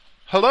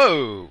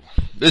Hello,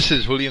 this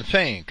is William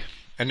Fink,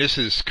 and this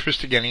is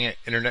Christogenea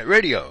Internet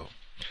Radio.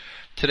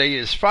 Today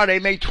is Friday,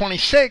 May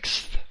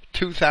 26th,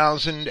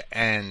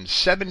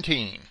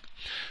 2017.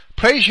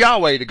 Praise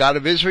Yahweh, the God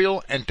of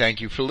Israel, and thank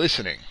you for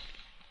listening.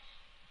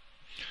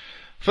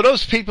 For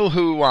those people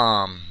who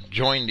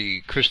joined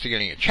the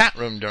Christogenea chat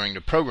room during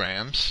the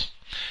programs,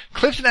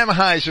 Clifton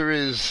Emahiser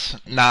is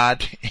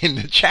not in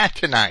the chat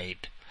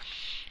tonight.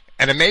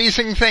 An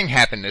amazing thing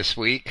happened this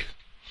week.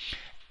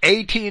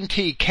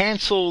 AT&T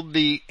canceled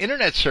the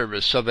internet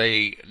service of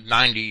a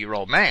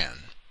 90-year-old man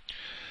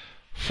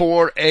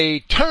for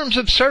a terms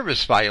of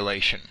service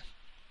violation.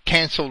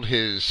 Canceled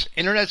his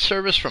internet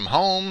service from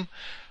home,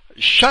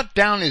 shut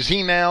down his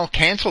email,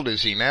 canceled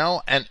his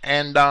email, and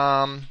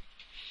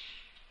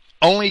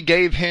only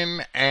gave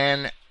him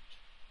an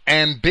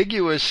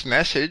ambiguous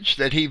message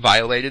that he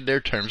violated their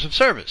terms of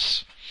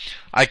service.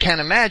 I can't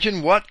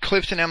imagine what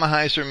Clifton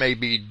Emahiser may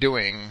be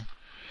doing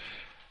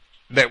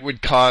that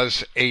would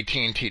cause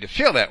AT&T to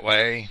feel that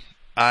way.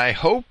 I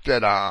hope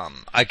that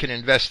I can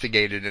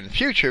investigate it in the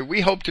future.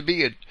 We hope to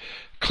be at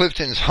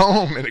Clifton's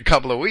home in a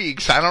couple of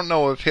weeks. I don't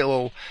know if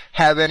he'll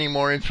have any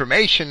more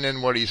information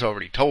than what he's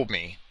already told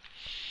me.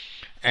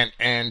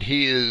 And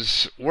he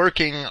is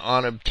working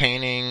on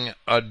obtaining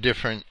a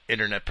different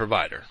internet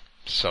provider.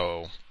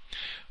 So,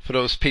 for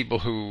those people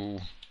who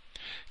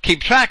keep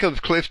track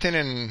of Clifton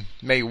and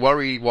may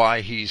worry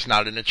why he's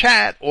not in the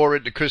chat or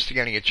at the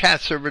Christogenea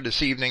chat server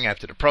this evening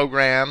after the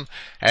program,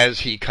 as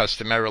he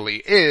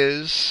customarily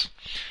is,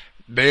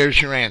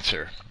 there's your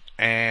answer.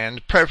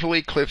 And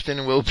preferably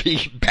Clifton will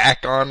be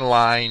back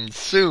online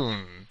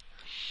soon.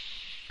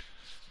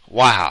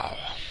 Wow.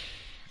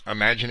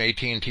 Imagine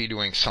AT&T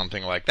doing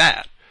something like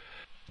that.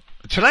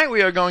 Tonight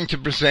we are going to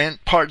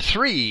present part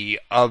 3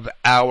 of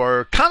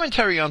our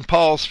commentary on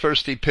Paul's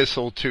first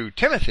epistle to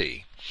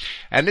Timothy.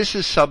 And this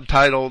is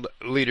subtitled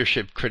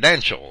Leadership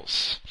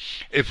Credentials.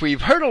 If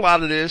we've heard a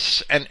lot of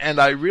this, and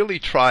I really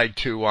tried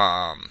to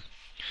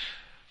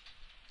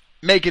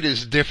make it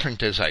as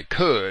different as I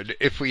could,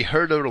 if we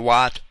heard a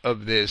lot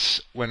of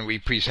this when we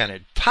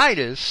presented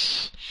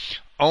Titus,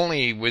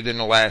 only within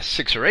the last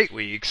 6 or 8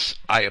 weeks,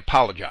 I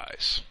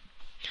apologize.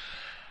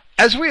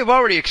 As we have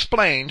already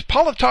explained,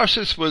 Paul of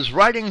Tarsus was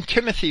writing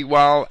Timothy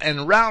while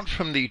en route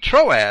from the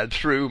Troad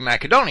through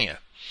Macedonia,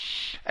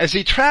 as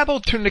he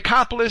traveled to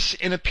Nicopolis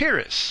in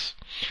Epirus,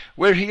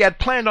 where he had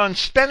planned on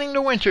spending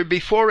the winter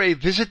before a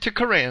visit to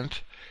Corinth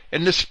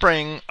in the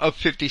spring of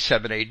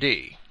 57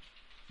 A.D.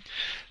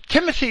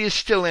 Timothy is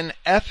still in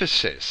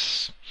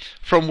Ephesus,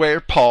 from where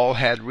Paul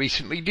had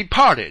recently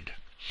departed,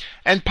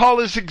 and Paul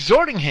is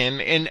exhorting him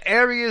in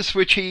areas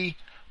which he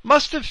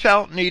must have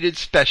felt needed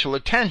special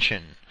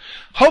attention,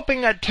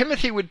 hoping that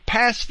Timothy would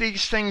pass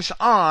these things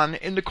on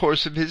in the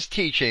course of his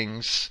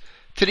teachings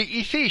to the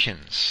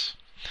Ephesians.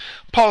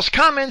 Paul's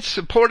comments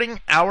supporting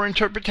our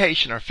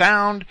interpretation are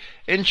found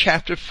in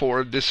chapter 4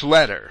 of this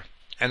letter,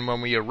 and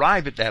when we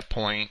arrive at that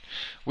point,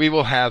 we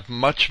will have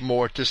much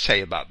more to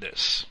say about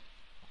this.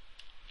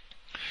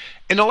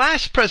 In the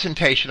last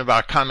presentation of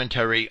our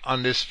commentary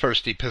on this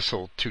first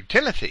epistle to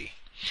Timothy,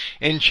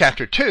 in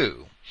chapter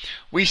 2,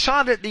 we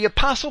saw that the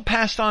apostle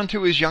passed on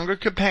to his younger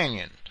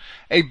companion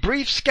a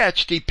brief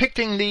sketch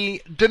depicting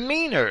the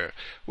demeanor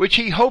which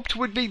he hoped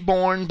would be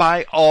borne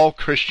by all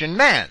Christian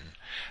men,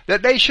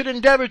 that they should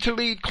endeavor to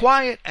lead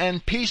quiet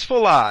and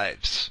peaceful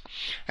lives,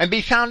 and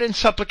be found in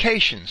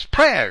supplications,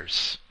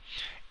 prayers,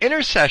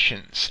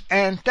 intercessions,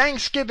 and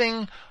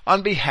thanksgiving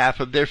on behalf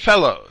of their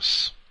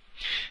fellows.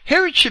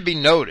 Here it should be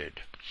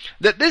noted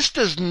that this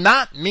does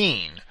not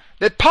mean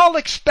that Paul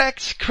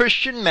expects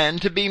Christian men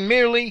to be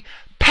merely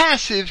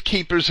passive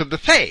keepers of the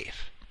faith,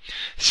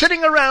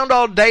 sitting around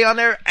all day on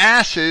their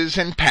asses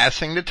and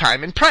passing the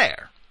time in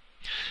prayer.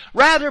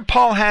 Rather,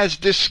 Paul has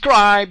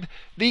described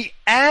the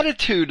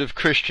attitude of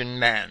Christian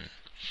men,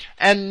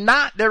 and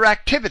not their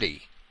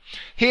activity.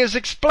 He has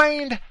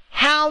explained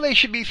how they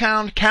should be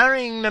found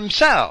carrying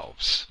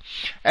themselves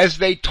as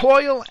they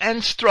toil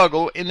and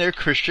struggle in their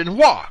Christian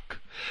walk,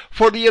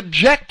 for the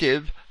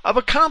objective of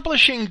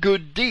accomplishing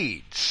good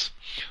deeds,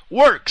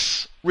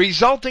 works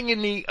resulting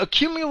in the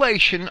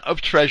accumulation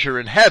of treasure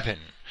in heaven,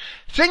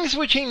 things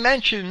which he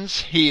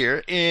mentions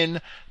here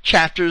in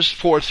chapters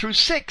 4 through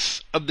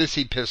 6 of this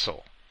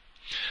epistle.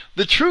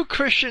 The true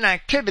Christian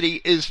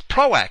activity is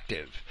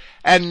proactive,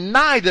 and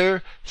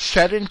neither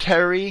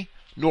sedentary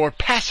nor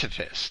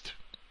pacifist.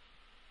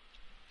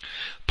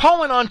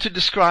 Paul went on to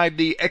describe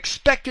the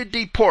expected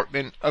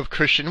deportment of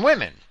Christian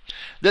women,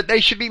 that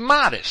they should be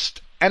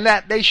modest, and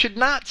that they should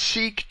not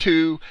seek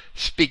to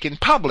speak in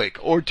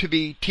public or to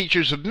be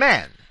teachers of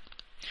men.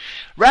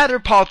 Rather,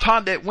 Paul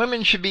taught that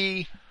women should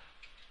be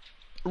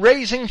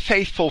raising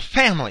faithful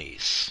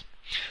families,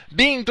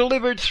 being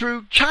delivered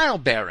through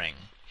childbearing,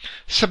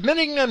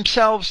 submitting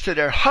themselves to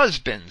their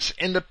husbands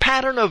in the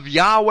pattern of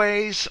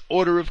Yahweh's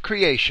order of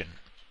creation.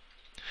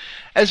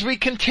 As we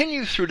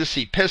continue through this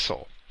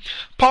epistle,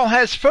 Paul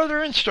has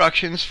further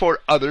instructions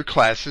for other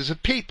classes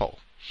of people,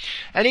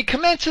 and he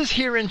commences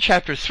here in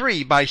chapter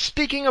 3 by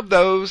speaking of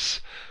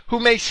those who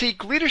may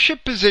seek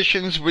leadership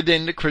positions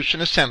within the Christian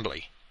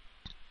assembly.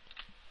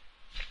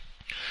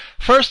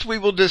 First, we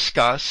will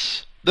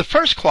discuss the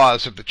first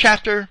clause of the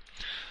chapter,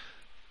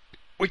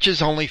 which is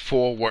only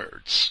 4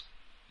 words.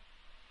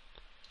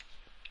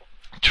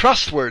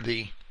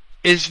 Trustworthy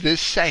is this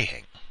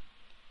saying.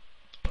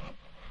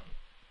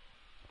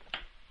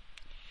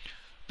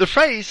 The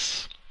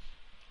phrase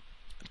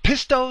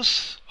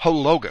pistos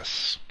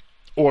hologos,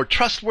 or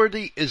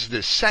trustworthy is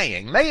this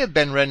saying, may have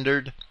been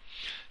rendered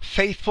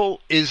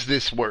faithful is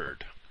this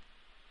word.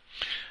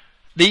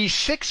 The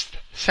 6th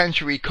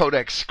century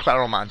Codex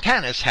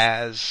Claromontanus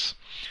has,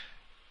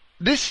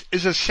 this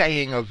is a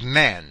saying of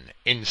men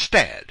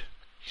instead,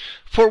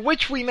 for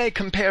which we may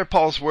compare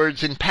Paul's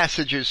words in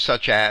passages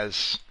such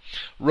as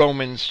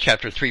Romans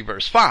chapter 3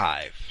 verse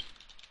 5,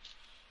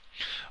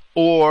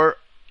 or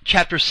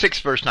chapter 6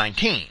 verse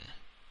 19.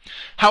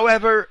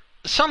 However,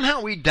 somehow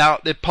we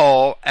doubt that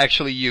Paul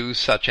actually used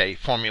such a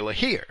formula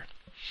here.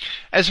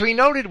 As we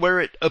noted where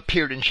it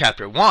appeared in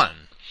chapter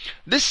 1,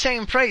 this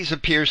same phrase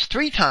appears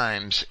 3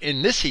 times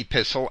in this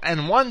epistle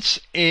and once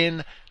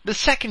in the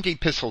 2nd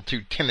epistle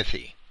to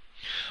Timothy.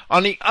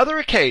 On the other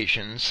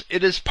occasions,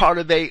 it is part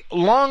of a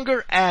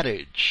longer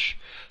adage.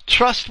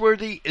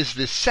 Trustworthy is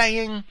this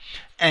saying,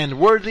 and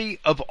worthy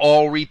of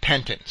all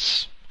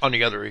repentance, on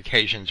the other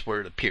occasions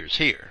where it appears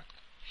here.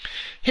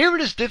 Here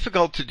it is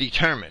difficult to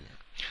determine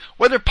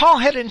whether Paul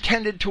had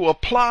intended to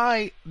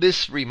apply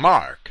this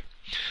remark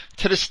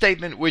to the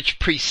statement which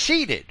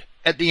preceded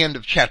at the end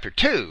of chapter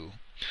 2,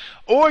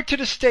 or to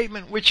the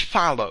statement which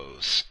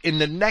follows in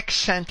the next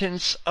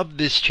sentence of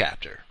this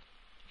chapter.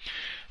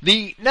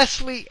 The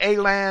Nestle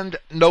Eland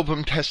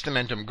Novum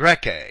Testamentum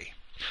Graece,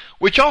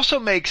 which also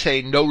makes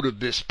a note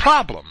of this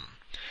problem,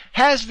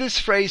 has this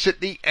phrase at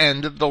the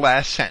end of the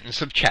last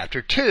sentence of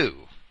chapter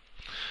 2.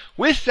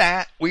 With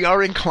that, we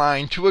are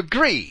inclined to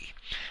agree.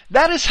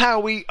 That is how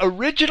we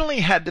originally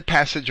had the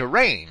passage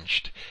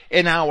arranged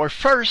in our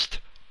first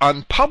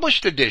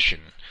unpublished edition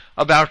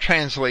of our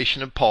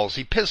translation of Paul's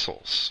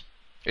epistles.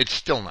 It's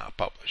still not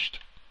published.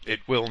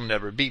 It will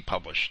never be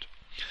published.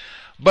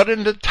 But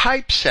in the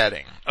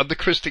typesetting of the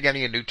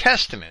Christogenea New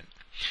Testament,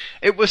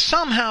 it was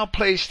somehow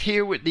placed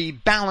here with the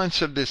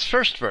balance of this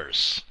first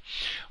verse,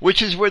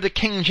 which is where the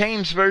King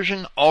James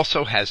Version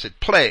also has it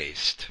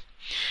placed.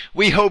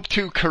 We hope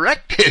to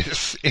correct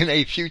this in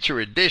a future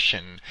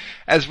edition,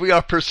 as we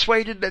are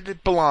persuaded that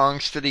it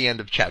belongs to the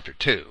end of chapter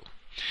 2.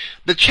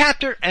 The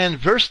chapter and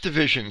verse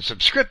divisions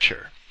of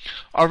Scripture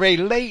are a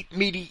late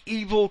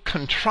medieval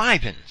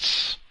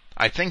contrivance,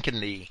 I think in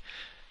the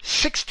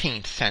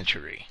 16th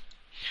century,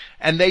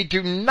 and they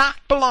do not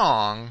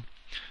belong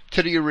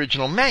to the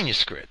original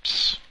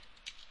manuscripts.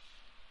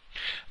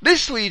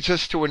 This leads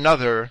us to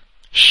another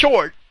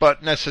short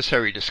but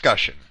necessary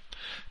discussion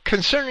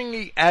concerning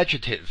the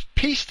adjective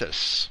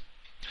pistos,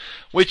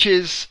 which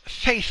is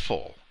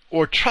faithful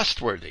or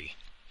trustworthy,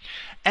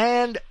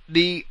 and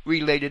the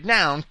related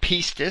noun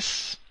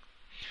pistis,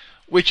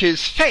 which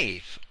is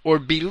faith or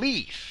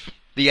belief.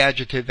 The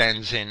adjective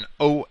ends in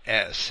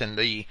os, and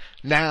the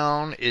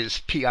noun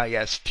is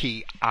pistis,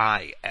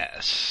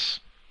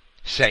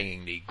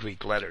 saying the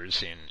Greek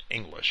letters in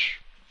English.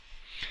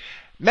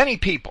 Many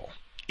people,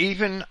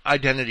 even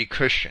identity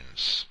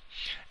Christians,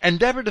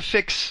 endeavor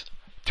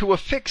to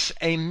affix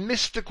a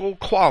mystical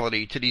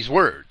quality to these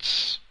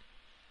words,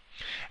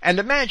 and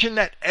imagine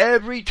that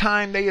every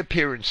time they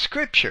appear in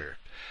Scripture,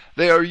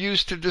 they are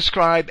used to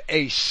describe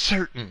a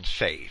certain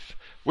faith,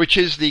 which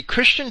is the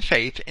Christian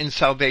faith in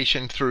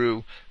salvation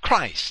through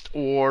Christ,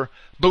 or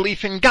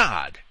belief in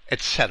God,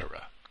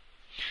 etc.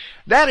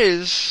 That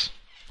is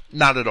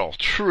not at all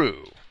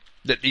true,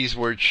 that these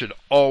words should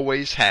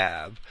always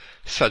have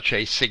such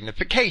a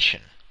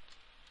signification.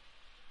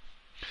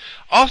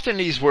 Often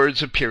these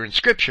words appear in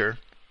Scripture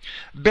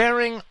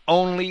bearing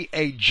only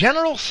a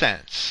general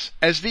sense,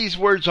 as these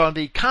words are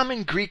the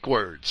common Greek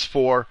words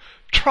for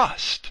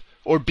trust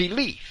or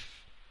belief.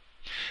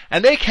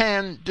 And they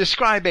can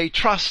describe a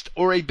trust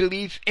or a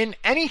belief in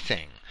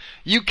anything.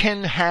 You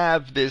can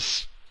have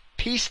this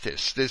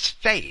pistis, this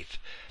faith,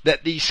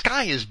 that the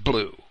sky is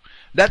blue.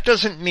 That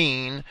doesn't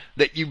mean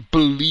that you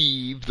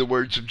believe the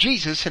words of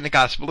Jesus in the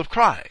gospel of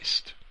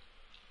Christ.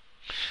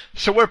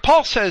 So where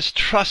Paul says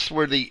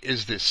trustworthy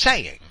is this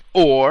saying,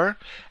 or,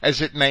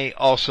 as it may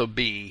also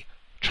be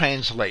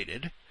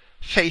translated,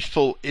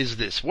 faithful is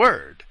this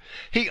word,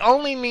 he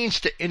only means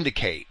to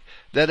indicate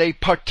that a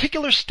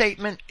particular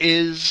statement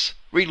is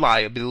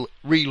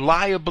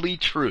reliably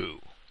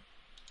true.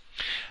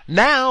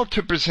 Now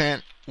to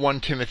present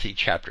 1 Timothy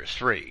chapter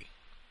 3,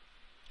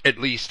 at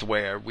least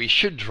where we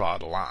should draw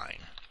the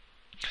line.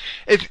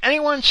 If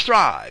anyone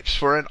strives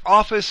for an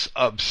office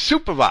of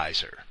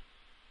supervisor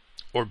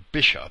or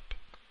bishop,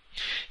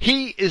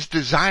 he is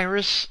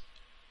desirous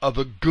of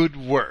a good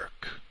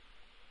work.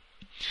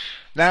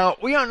 Now,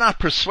 we are not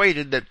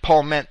persuaded that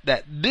Paul meant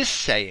that this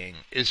saying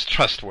is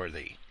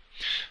trustworthy,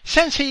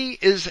 since he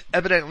is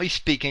evidently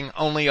speaking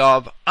only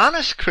of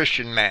honest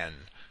Christian men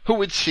who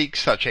would seek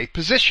such a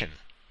position.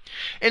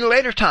 In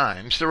later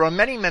times, there are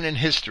many men in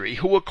history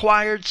who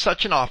acquired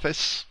such an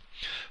office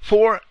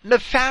for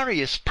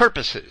nefarious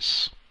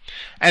purposes.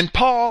 And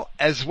Paul,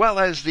 as well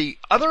as the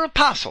other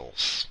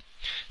apostles,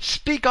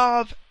 speak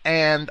of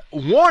and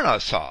warn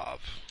us of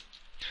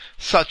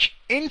such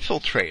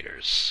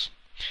infiltrators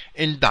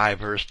in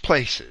diverse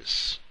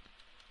places.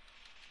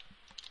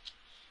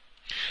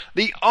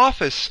 The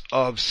office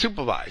of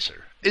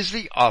supervisor is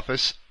the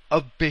office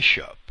of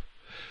bishop.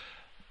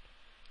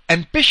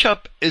 And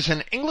bishop is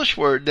an English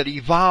word that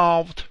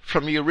evolved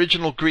from the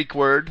original Greek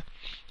word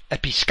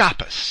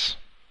episkopos.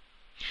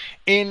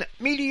 In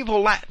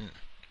medieval Latin,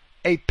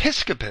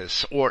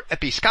 episcopus or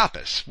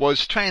episkopos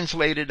was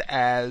translated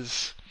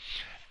as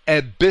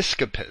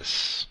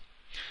episcopus,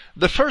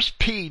 the first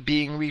P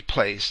being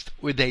replaced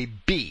with a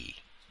B.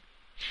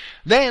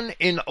 Then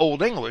in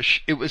Old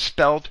English it was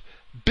spelled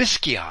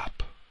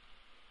bisciop.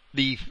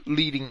 The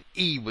leading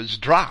E was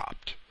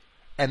dropped,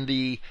 and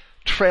the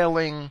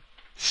trailing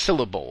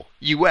syllable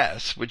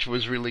US, which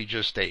was really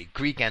just a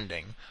Greek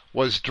ending,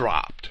 was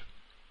dropped.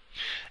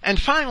 And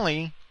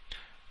finally,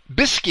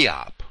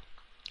 bisciop,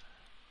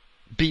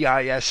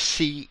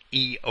 B-I-S-C-E-O-P,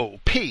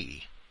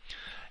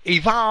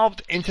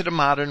 evolved into the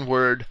modern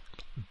word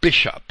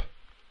bishop.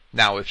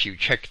 Now, if you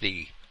check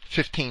the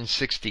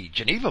 1560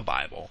 Geneva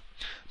Bible,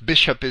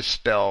 bishop is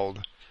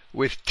spelled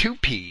with two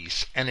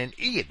P's and an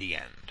E at the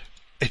end.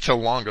 It's a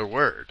longer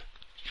word.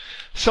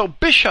 So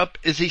bishop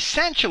is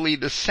essentially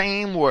the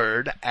same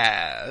word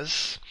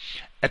as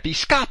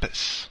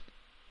episkopos.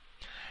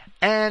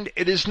 And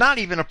it is not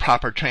even a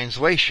proper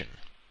translation.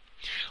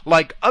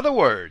 Like other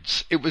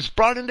words, it was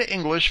brought into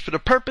English for the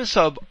purpose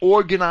of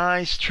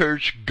organized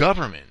church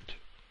government.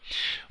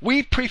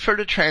 We prefer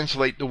to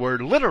translate the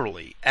word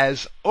literally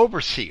as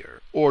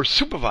overseer or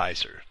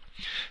supervisor,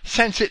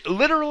 since it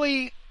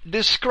literally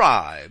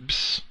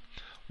describes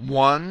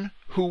one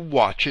who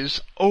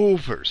watches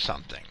over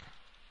something.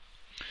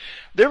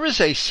 There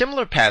is a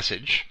similar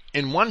passage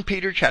in 1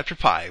 Peter chapter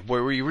 5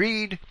 where we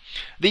read,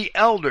 "The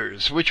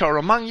elders which are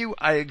among you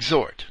I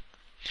exhort,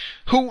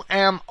 who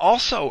am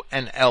also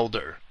an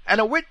elder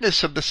and a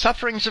witness of the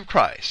sufferings of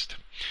Christ,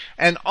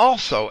 and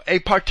also a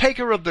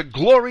partaker of the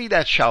glory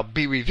that shall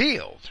be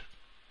revealed.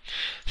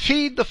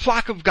 Feed the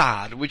flock of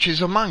God which is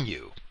among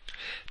you,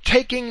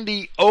 taking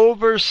the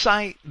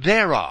oversight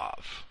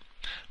thereof,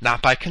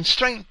 not by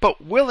constraint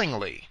but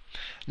willingly,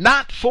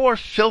 not for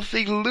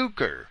filthy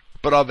lucre,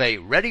 but of a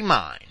ready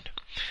mind,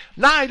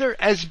 neither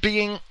as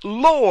being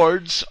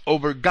lords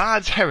over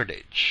God's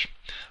heritage,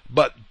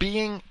 but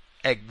being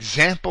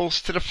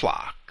examples to the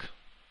flock."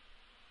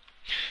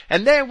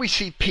 And there we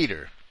see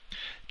Peter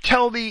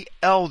tell the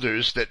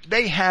elders that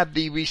they have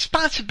the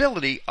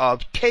responsibility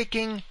of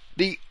taking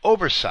the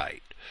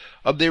oversight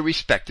of their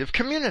respective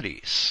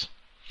communities.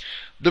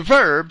 The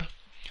verb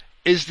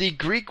is the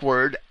Greek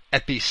word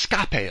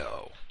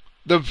episkopeo,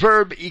 the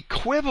verb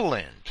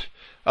equivalent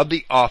of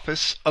the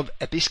office of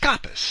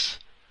episkopos,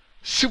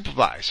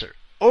 supervisor,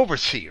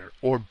 overseer,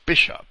 or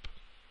bishop.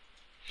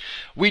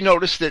 We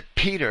notice that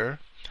Peter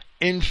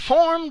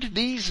informed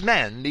these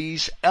men,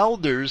 these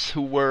elders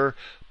who were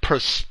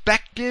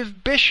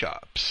prospective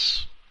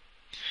bishops,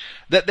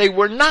 that they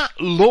were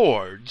not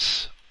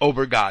lords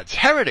over God's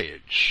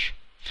heritage,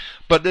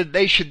 but that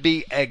they should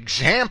be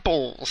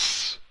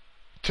examples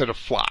to the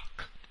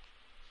flock.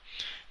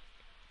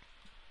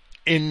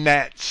 In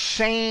that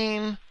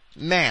same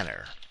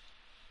manner,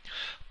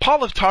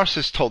 Paul of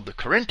Tarsus told the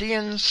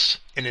Corinthians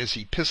in his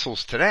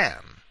epistles to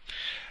them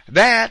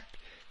that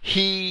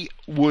he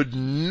would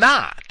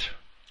not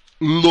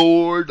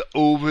lord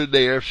over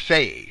their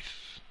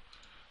faith.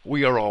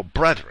 We are all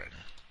brethren.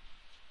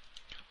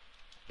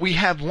 We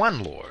have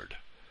one Lord,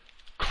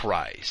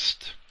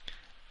 Christ.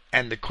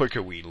 And the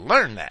quicker we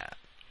learn that,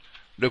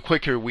 the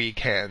quicker we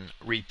can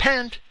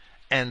repent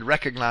and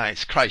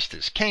recognize Christ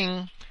as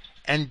King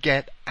and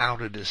get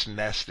out of this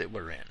mess that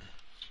we're in.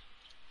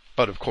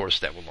 But of course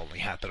that will only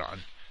happen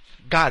on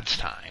God's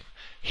time.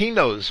 He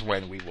knows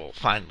when we will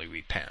finally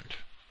repent.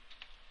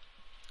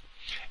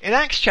 In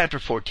Acts chapter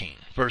 14,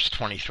 verse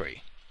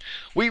 23,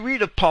 we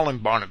read of Paul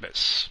and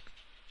Barnabas,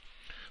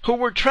 who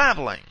were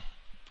traveling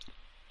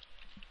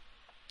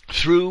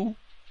through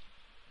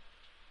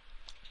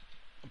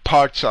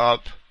parts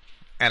of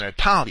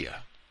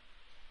Anatolia.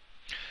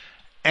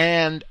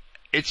 And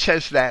it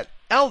says that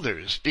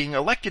elders, being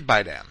elected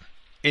by them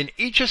in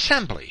each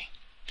assembly,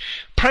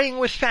 praying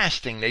with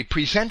fasting, they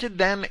presented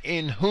them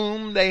in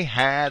whom they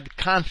had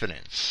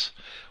confidence,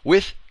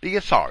 with the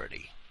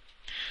authority.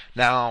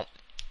 Now,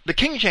 the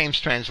King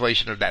James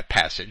translation of that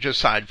passage,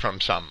 aside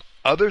from some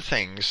other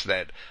things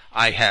that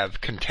I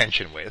have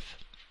contention with,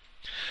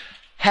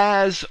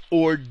 has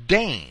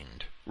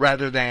ordained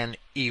rather than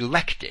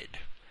elected,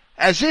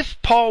 as if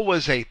Paul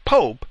was a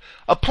pope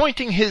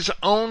appointing his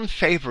own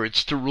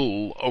favorites to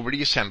rule over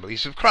the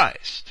assemblies of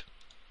Christ.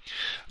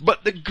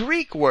 But the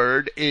Greek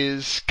word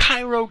is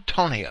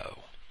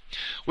kairotoneo,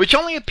 which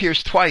only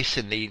appears twice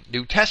in the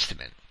New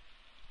Testament,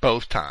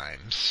 both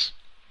times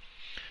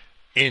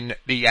in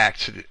the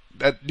Acts.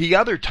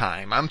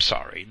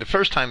 The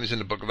first time is in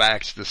the book of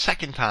Acts, the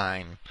second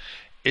time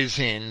is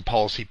in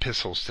Paul's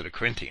epistles to the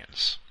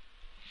Corinthians.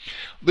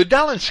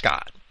 Liddell and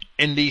Scott,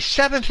 in the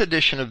 7th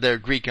edition of their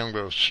Greek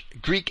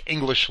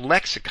English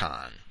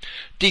lexicon,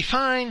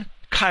 define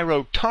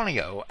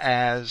kairotonio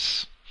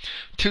as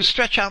to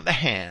stretch out the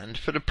hand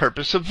for the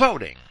purpose of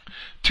voting,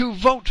 to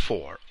vote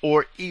for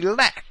or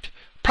elect,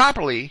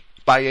 properly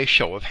by a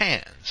show of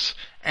hands,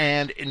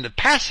 and in the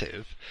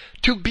passive,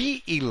 to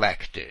be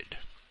elected.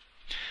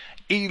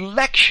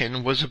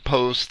 Election was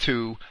opposed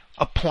to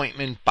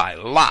appointment by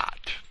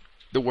lot,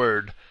 the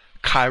word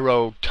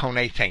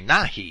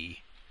kairotonethenahi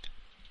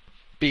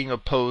being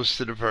opposed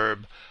to the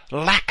verb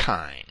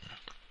lakine.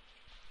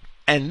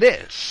 And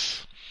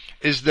this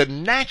is the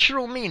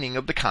natural meaning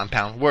of the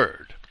compound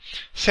word,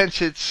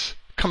 since its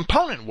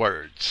component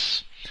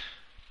words,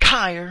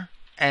 kair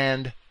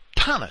and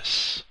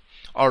tonus,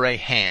 are a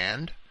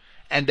hand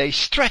and a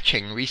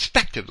stretching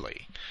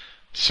respectively.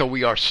 So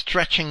we are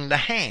stretching the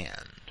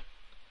hand.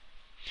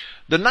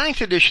 The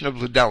 9th edition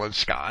of Liddell and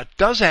Scott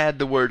does add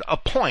the word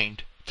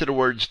appoint to the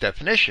word's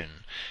definition,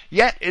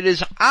 yet it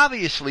is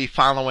obviously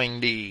following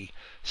the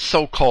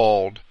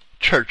so-called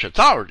church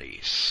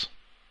authorities,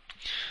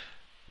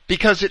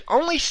 because it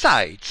only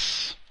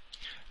cites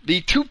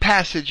the 2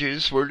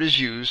 passages where it is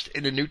used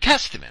in the New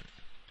Testament,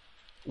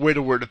 where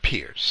the word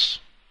appears.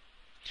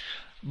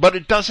 But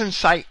it doesn't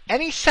cite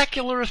any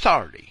secular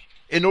authority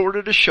in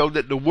order to show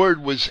that the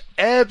word was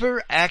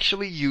ever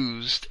actually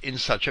used in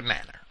such a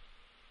manner.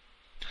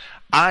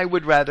 I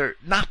would rather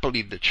not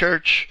believe the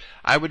church.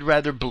 I would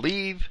rather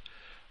believe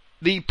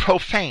the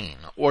profane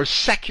or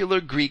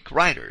secular Greek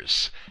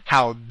writers,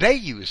 how they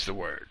use the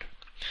word.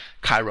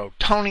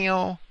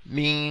 Kairotonio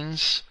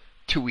means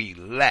to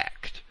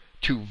elect,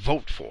 to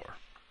vote for.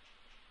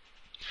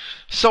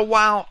 So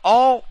while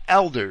all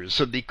elders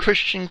of the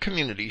Christian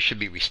community should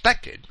be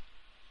respected,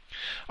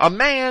 a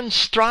man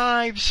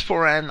strives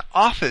for an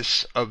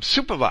office of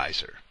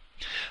supervisor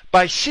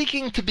by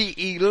seeking to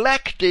be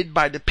elected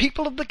by the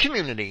people of the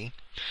community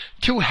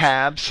to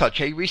have such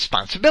a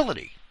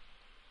responsibility.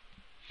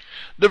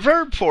 The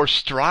verb for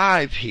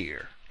strive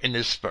here in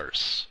this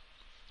verse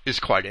is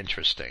quite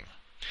interesting.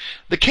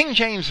 The King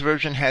James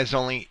Version has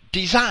only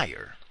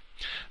desire.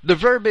 The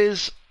verb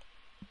is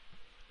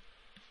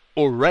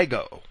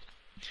orego,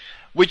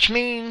 which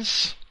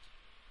means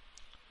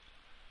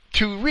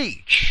to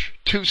reach,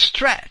 to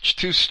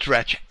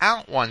stretch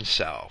out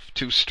oneself,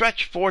 to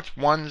stretch forth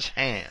one's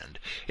hand.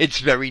 It's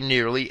very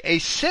nearly a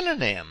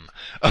synonym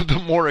of the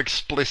more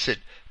explicit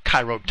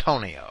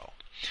kairotonio.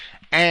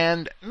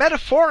 And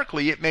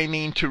metaphorically, it may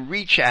mean to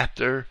reach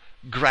after,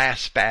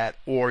 grasp at,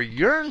 or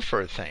yearn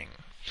for a thing.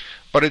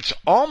 But it's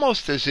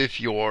almost as if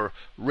you're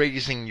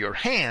raising your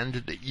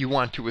hand that you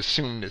want to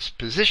assume this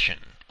position.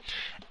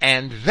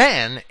 And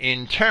then,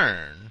 in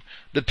turn,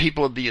 the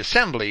people of the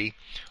assembly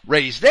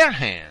raise their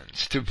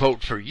hands to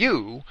vote for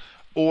you,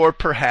 or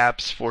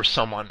perhaps for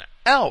someone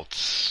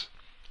else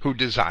who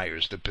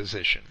desires the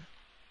position.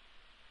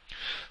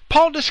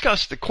 Paul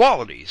discussed the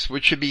qualities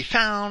which should be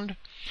found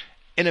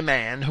in a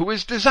man who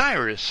is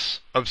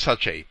desirous of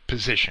such a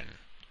position,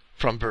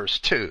 from verse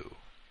 2.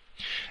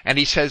 And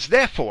he says,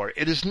 therefore,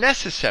 it is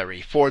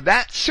necessary for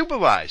that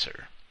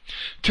supervisor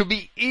to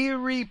be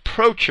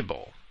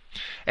irreproachable,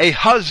 a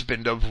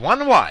husband of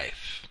one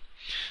wife,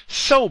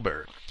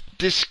 sober,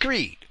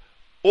 discreet,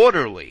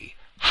 orderly,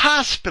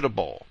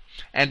 hospitable,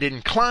 and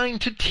inclined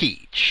to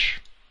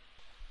teach.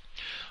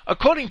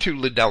 According to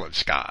Liddell and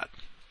Scott,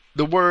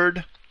 the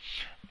word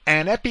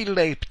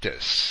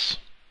anepileptus,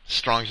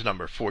 Strong's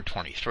number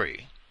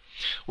 423,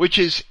 which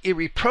is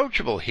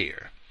irreproachable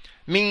here,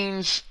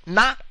 means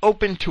not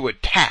open to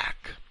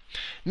attack,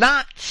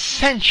 not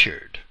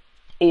censured,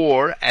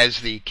 or,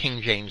 as the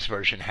King James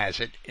Version has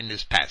it in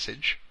this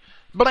passage,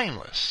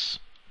 blameless.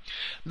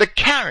 The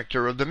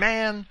character of the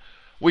man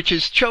which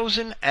is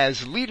chosen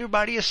as leader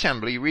by the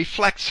assembly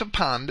reflects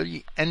upon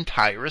the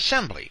entire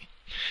assembly,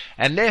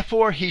 and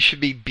therefore he should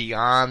be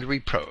beyond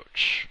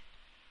reproach.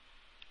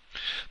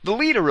 The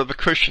leader of a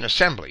Christian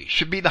assembly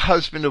should be the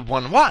husband of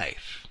one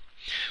wife.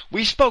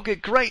 We spoke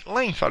at great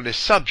length on this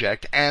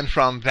subject and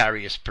from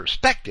various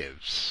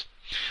perspectives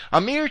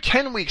a mere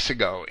 10 weeks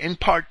ago in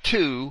part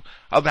 2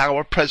 of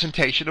our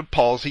presentation of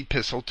Paul's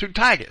epistle to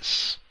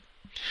Titus,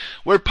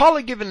 where Paul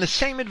had given the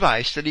same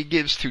advice that he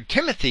gives to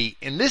Timothy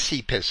in this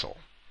epistle.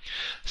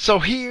 So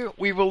here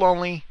we will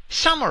only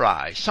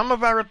summarize some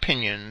of our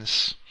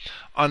opinions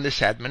on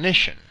this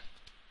admonition.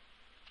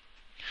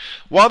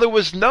 While there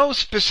was no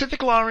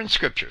specific law in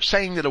Scripture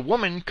saying that a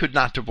woman could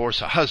not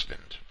divorce a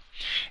husband,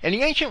 in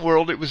the ancient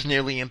world it was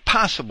nearly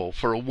impossible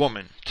for a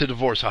woman to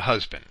divorce a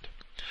husband,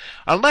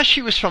 unless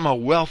she was from a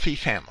wealthy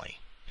family,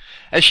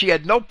 as she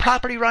had no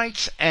property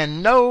rights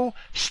and no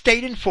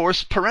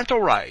state-enforced parental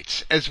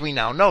rights as we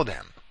now know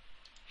them.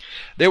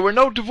 There were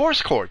no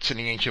divorce courts in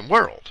the ancient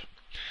world,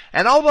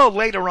 and although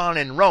later on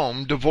in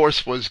Rome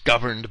divorce was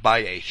governed by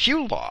a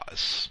few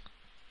laws,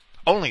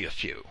 only a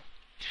few,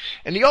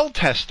 in the Old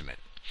Testament,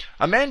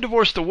 a man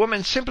divorced a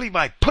woman simply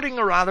by putting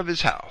her out of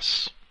his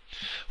house.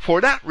 For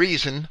that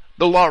reason,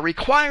 the law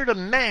required a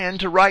man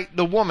to write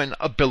the woman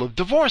a bill of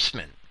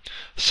divorcement,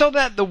 so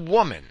that the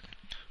woman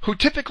who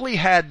typically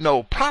had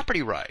no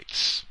property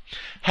rights,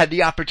 had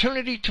the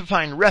opportunity to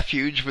find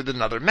refuge with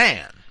another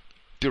man.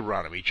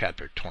 Deuteronomy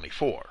chapter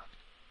 24.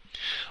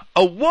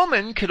 A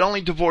woman could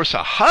only divorce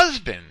a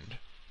husband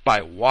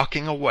by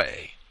walking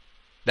away.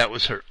 That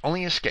was her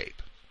only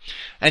escape.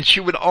 And she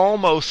would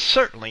almost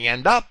certainly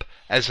end up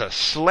as a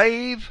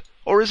slave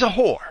or as a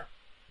whore.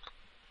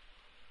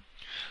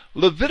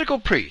 Levitical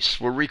priests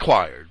were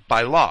required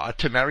by law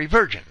to marry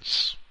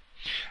virgins,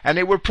 and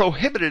they were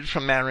prohibited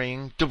from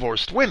marrying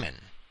divorced women.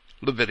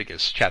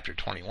 Leviticus chapter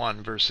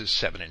 21, verses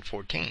 7 and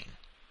 14.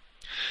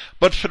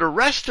 But for the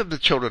rest of the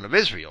children of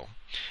Israel,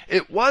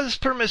 it was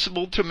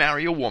permissible to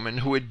marry a woman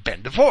who had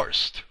been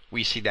divorced.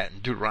 We see that in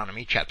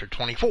Deuteronomy chapter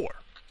 24.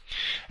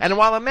 And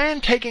while a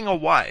man taking a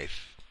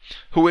wife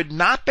who had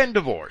not been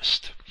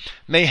divorced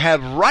may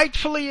have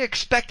rightfully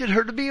expected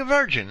her to be a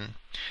virgin,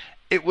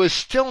 it was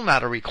still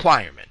not a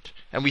requirement.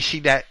 And we see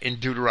that in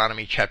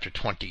Deuteronomy chapter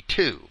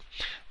 22.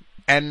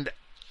 And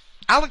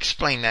I'll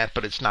explain that,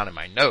 but it's not in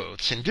my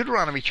notes. In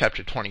Deuteronomy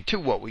chapter 22,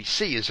 what we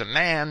see is a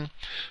man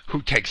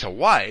who takes a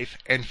wife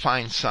and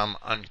finds some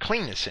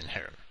uncleanness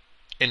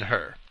in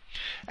her.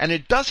 And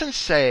it doesn't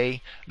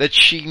say that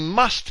she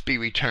must be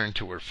returned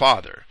to her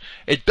father.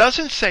 It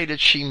doesn't say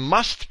that she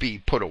must be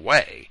put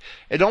away.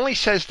 It only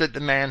says that the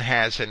man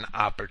has an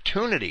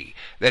opportunity,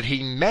 that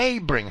he may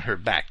bring her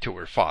back to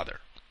her father.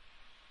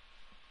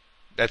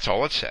 That's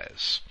all it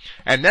says.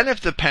 And then if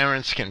the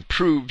parents can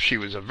prove she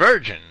was a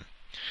virgin,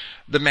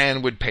 the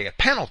man would pay a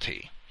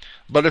penalty.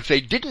 But if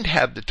they didn't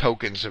have the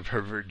tokens of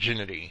her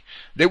virginity,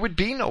 there would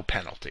be no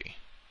penalty.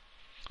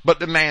 But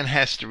the man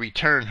has to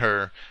return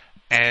her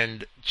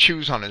and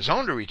choose on his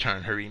own to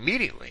return her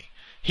immediately.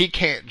 He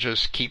can't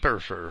just keep her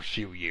for a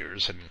few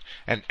years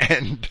and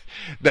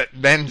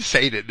then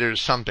say that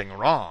there's something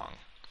wrong.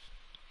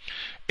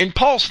 In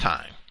Paul's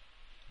time,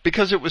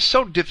 because it was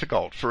so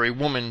difficult for a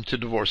woman to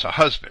divorce a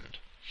husband,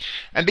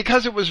 and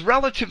because it was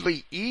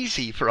relatively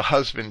easy for a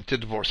husband to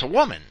divorce a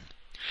woman,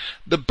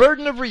 the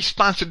burden of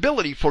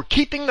responsibility for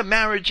keeping the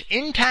marriage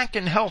intact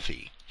and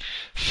healthy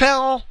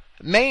fell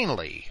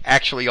mainly,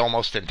 actually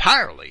almost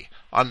entirely,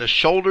 on the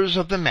shoulders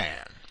of the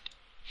man.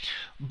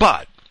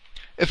 But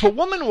if a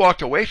woman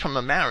walked away from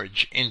a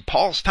marriage in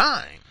Paul's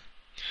time,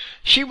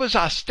 she was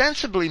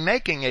ostensibly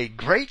making a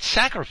great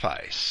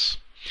sacrifice,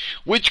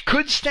 which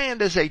could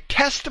stand as a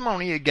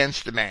testimony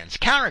against the man's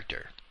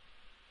character.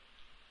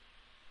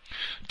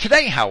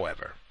 Today,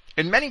 however,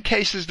 in many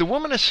cases the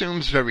woman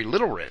assumes very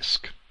little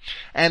risk,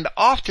 and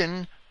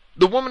often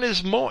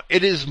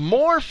it is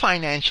more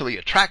financially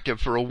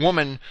attractive for a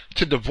woman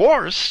to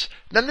divorce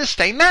than to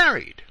stay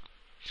married.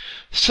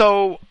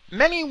 So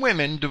many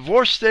women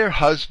divorce their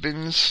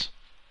husbands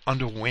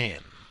on a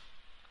whim,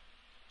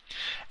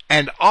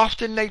 and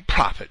often they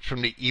profit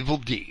from the evil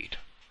deed.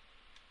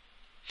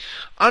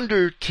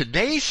 Under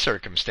today's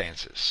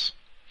circumstances,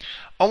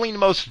 only the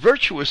most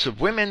virtuous of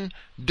women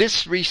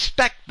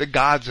disrespect the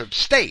gods of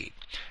state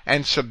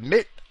and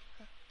submit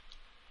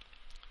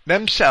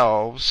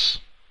themselves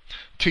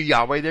to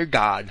Yahweh their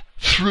God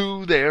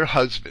through their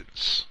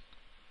husbands.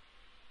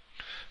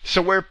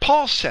 So where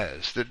Paul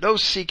says that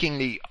those seeking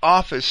the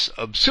office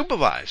of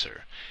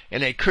supervisor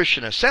in a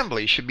Christian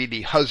assembly should be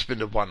the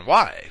husband of one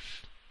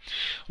wife,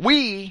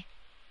 we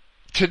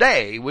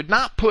today would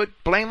not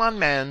put blame on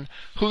men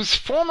whose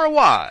former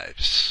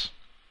wives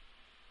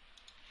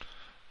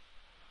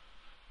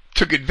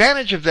took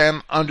advantage of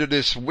them under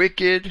this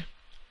wicked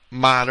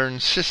modern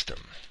system.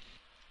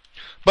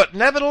 But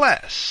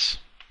nevertheless,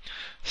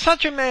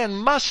 such a man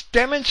must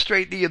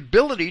demonstrate the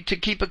ability to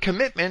keep a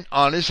commitment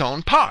on his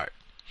own part.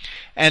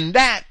 And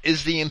that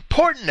is the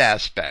important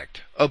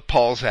aspect of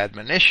Paul's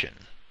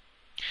admonition.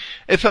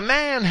 If a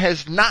man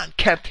has not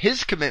kept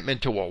his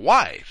commitment to a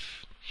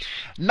wife,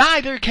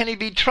 neither can he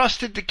be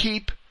trusted to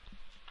keep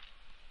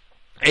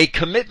a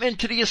commitment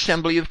to the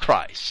assembly of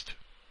Christ.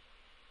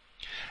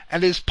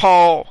 And as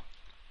Paul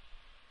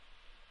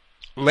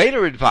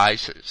later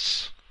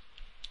advises,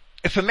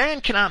 if a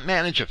man cannot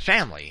manage a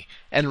family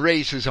and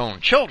raise his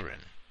own children,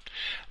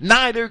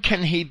 neither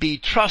can he be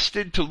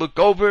trusted to look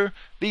over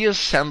the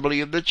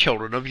assembly of the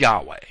children of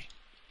Yahweh.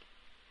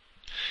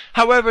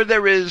 However,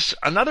 there is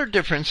another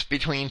difference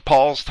between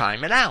Paul's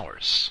time and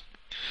ours.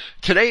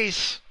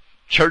 Today's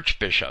church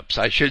bishops,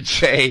 I should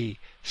say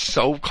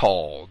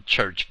so-called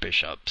church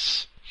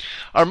bishops,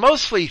 are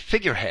mostly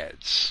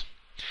figureheads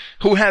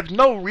who have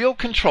no real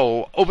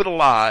control over the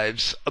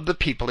lives of the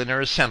people in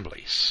their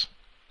assemblies.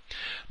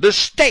 The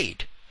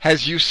state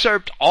has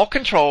usurped all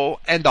control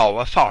and all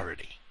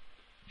authority.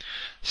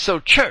 So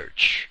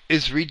church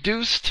is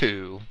reduced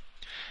to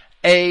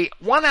a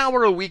 1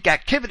 hour a week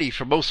activity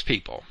for most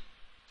people,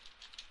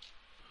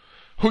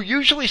 who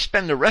usually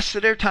spend the rest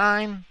of their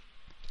time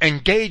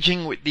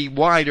engaging with the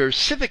wider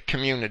civic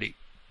community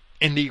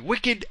in the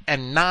wicked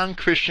and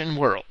non-Christian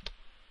world.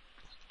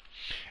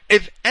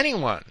 If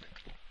anyone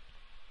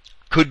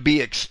could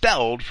be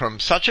expelled from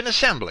such an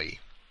assembly,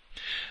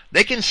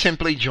 they can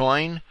simply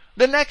join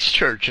the next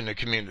church in the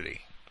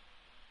community.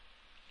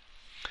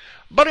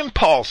 But in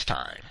Paul's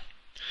time,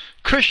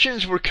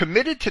 Christians were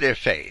committed to their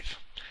faith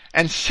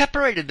and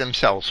separated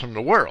themselves from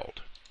the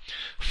world,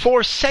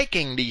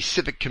 forsaking the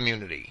civic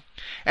community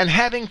and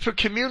having for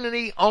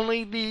community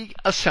only the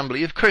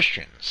assembly of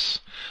Christians,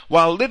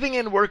 while living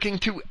and working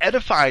to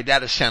edify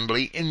that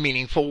assembly in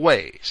meaningful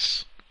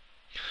ways.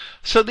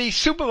 So the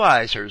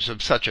supervisors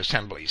of such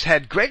assemblies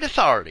had great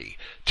authority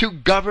to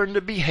govern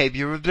the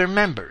behavior of their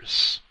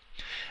members.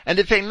 And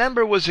if a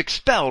member was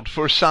expelled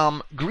for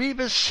some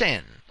grievous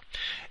sin,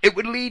 it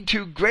would lead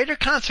to greater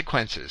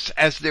consequences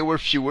as there were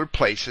fewer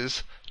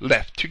places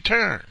left to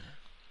turn.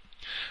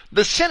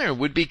 The sinner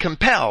would be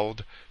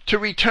compelled to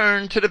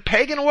return to the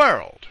pagan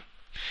world,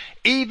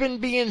 even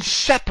being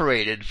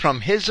separated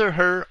from his or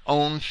her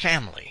own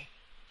family.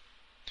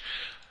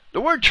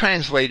 The word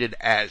translated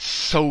as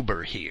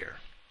sober here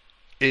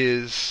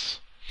is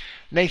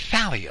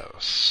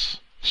nephalios,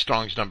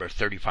 Strong's number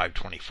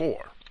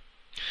 3524,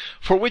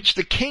 for which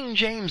the King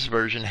James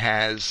Version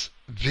has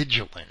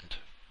vigilant.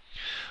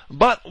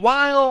 But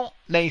while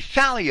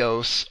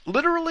nephalios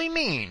literally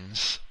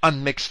means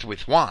unmixed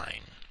with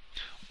wine,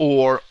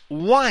 or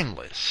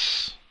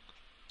wineless,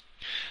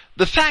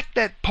 the fact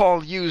that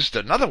Paul used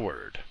another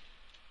word,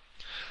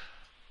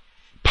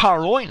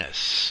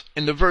 paroinos,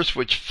 in the verse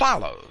which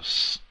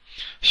follows,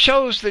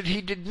 shows that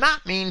he did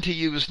not mean to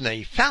use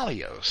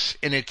nephalios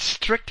in its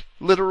strict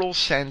literal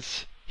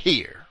sense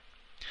here.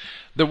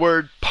 The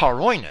word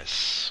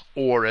paroinos,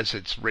 or as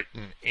it's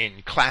written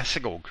in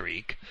classical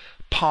Greek,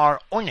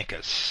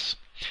 paroinikos,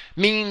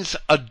 means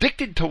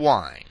addicted to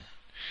wine,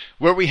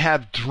 where we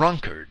have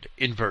drunkard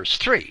in verse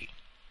 3,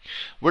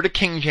 where the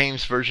King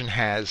James Version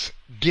has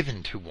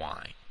given to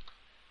wine.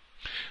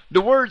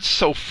 The word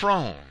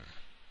sophron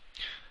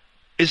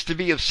is to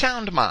be of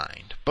sound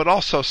mind, but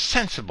also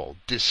sensible,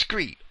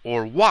 discreet,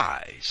 or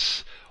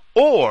wise,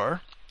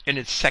 or, in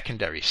its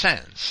secondary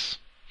sense,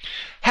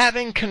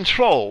 having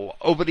control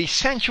over the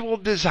sensual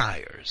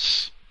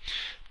desires,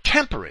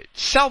 temperate,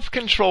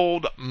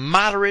 self-controlled,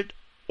 moderate,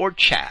 or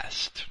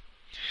chaste.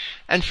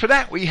 And for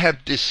that we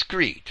have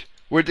discreet,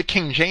 where the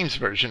King James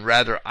Version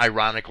rather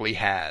ironically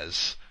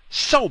has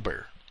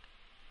sober.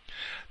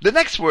 The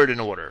next word in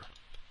order,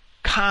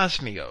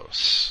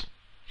 kosmios,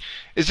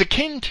 is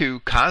akin to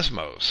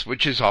cosmos,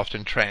 which is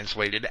often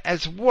translated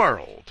as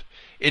world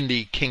in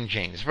the King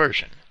James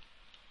Version.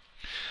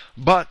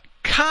 But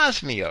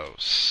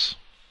kosmos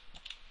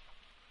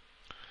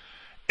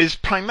is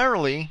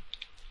primarily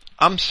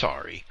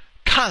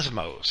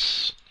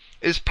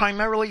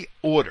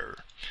order,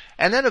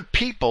 and then of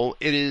people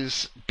it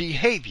is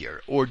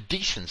behavior or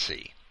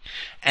decency.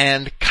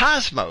 And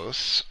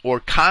cosmos, or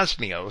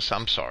kosmios,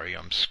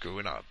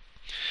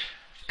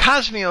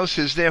 Kosmios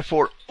is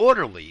therefore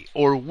orderly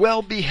or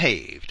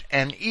well-behaved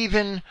and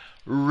even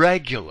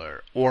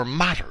regular or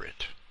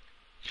moderate.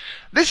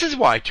 This is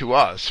why to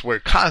us, where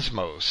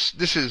cosmos,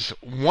 this is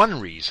one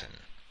reason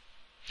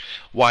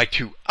why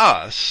to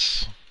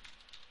us,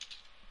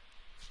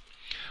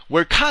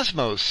 where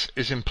cosmos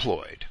is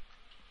employed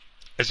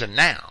as a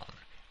noun,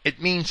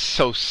 it means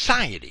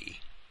society,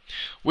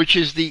 which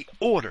is the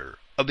order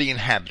of the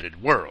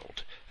inhabited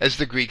world, as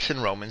the Greeks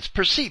and Romans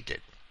perceived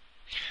it.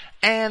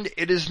 And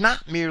it is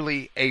not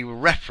merely a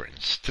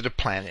reference to the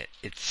planet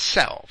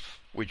itself,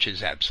 which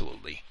is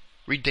absolutely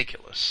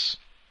ridiculous.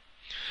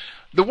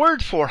 The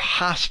word for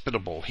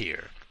hospitable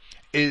here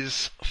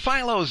is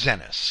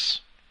philoxenos,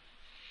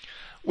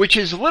 which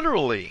is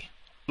literally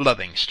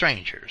loving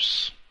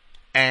strangers,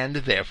 and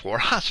therefore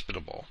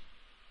hospitable.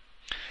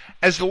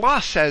 As the law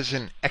says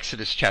in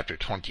Exodus chapter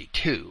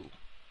 22,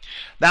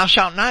 "Thou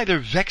shalt neither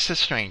vex a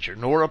stranger,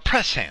 nor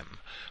oppress him,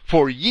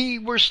 for ye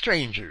were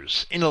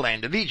strangers in the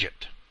land of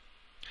Egypt."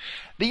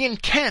 The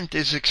intent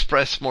is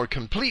expressed more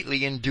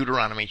completely in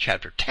Deuteronomy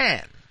chapter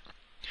 10,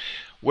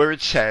 where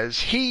it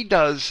says, "He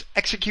does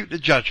execute the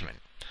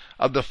judgment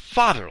of the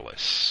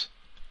fatherless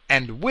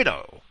and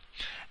widow,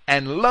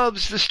 and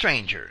loves the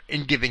stranger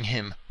in giving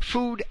him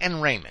food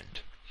and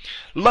raiment.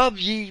 Love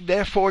ye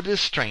therefore this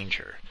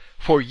stranger,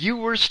 for you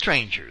were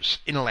strangers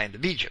in the land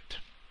of Egypt."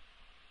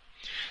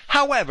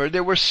 However,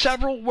 there were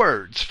several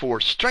words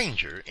for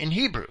stranger in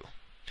Hebrew,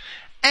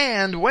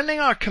 and when they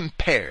are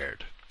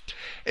compared,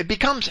 it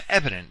becomes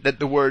evident that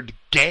the word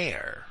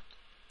ger,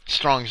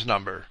 Strong's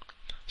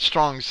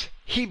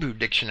Hebrew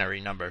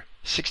Dictionary number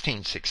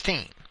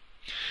 1616,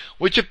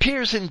 which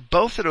appears in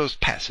both of those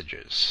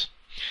passages,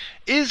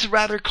 is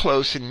rather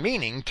close in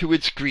meaning to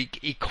its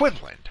Greek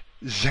equivalent,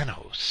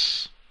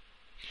 xenos,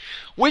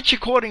 which,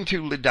 according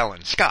to Liddell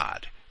and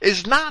Scott,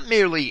 is not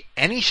merely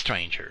any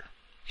stranger,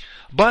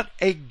 but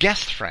a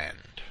guest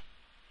friend,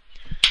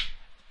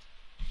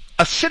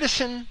 a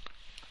citizen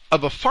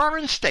of a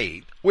foreign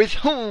state with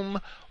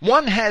whom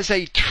one has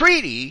a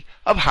treaty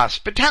of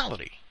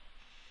hospitality.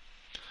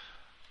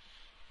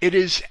 It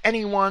is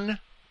anyone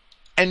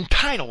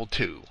entitled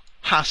to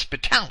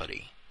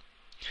hospitality.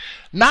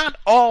 Not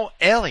all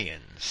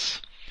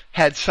aliens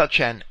had such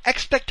an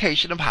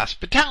expectation of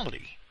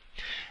hospitality,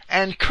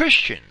 and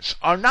Christians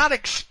are not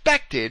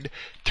expected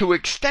to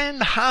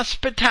extend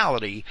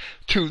hospitality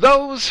to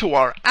those who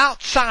are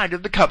outside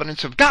of the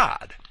covenants of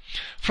God,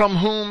 from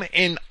whom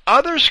in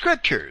other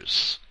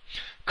scriptures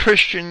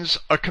Christians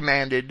are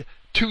commanded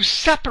to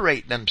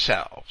separate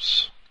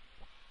themselves.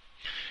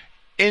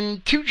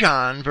 In 2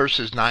 John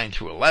verses 9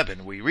 through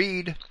 11 we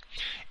read,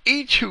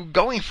 "Each who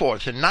going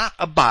forth and not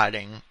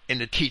abiding in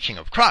the teaching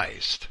of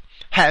Christ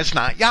has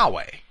not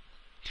Yahweh.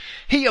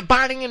 He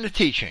abiding in the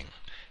teaching,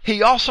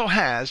 he also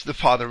has the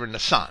Father and the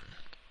Son.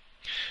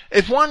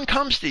 If one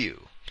comes to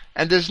you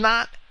and does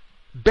not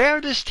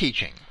bear this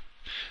teaching,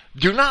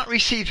 do not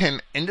receive him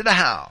into the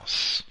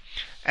house,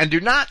 and do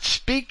not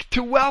speak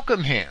to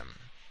welcome him,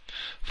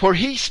 for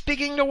he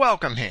speaking to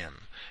welcome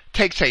him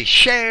takes a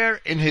share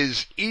in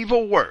his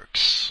evil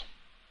works."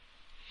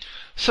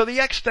 So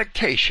the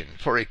expectation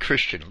for a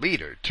Christian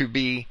leader to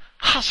be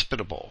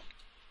hospitable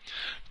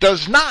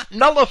does not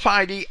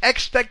nullify the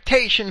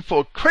expectation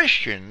for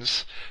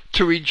Christians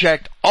to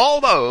reject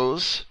all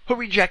those who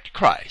reject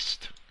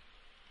Christ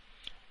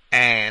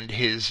and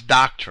his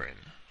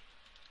doctrine.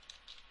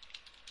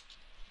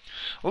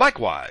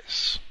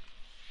 Likewise,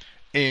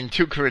 in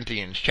 2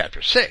 Corinthians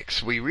chapter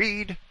 6, we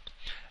read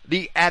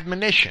the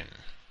admonition,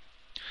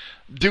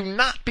 "Do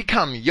not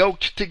become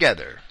yoked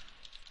together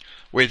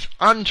with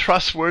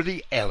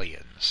untrustworthy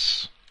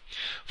aliens.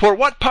 For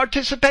what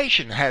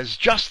participation has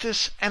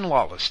justice and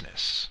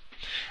lawlessness?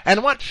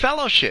 And what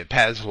fellowship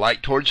has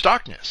light towards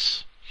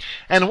darkness?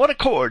 And what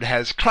accord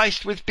has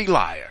Christ with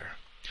Beliar?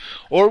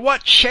 Or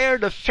what share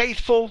the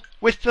faithful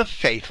with the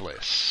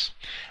faithless?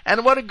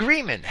 And what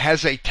agreement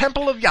has a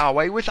temple of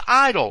Yahweh with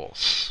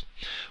idols?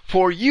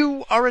 For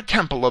you are a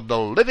temple of the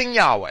living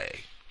Yahweh,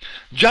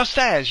 just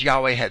as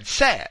Yahweh had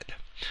said,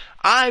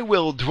 I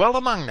will dwell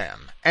among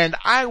them, and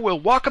I will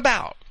walk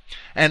about,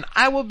 and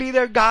I will be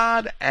their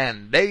God,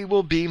 and they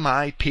will be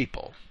my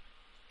people.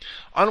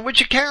 On which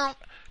account,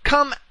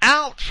 come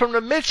out from the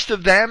midst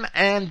of them,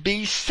 and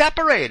be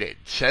separated,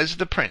 says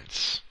the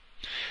prince,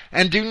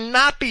 and do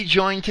not be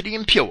joined to the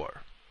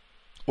impure,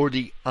 or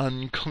the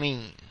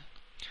unclean,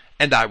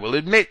 and I will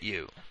admit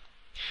you.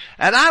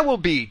 And I will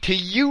be to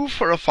you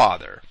for a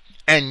father,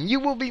 and you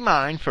will be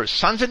mine for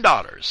sons and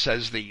daughters,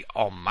 says the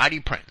Almighty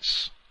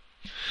Prince."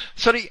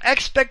 So the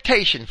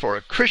expectation for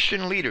a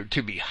Christian leader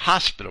to be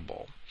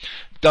hospitable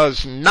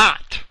does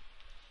not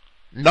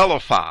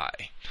nullify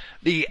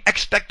the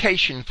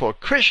expectation for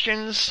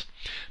Christians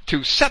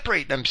to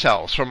separate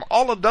themselves from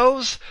all of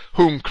those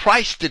whom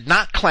Christ did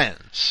not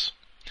cleanse.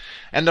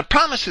 And the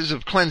promises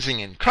of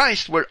cleansing in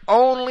Christ were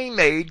only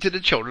made to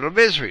the children of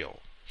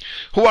Israel,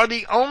 who are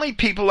the only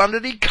people under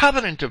the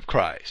covenant of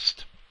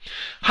Christ.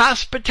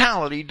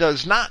 Hospitality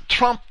does not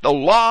trump the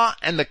law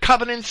and the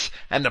covenants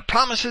and the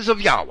promises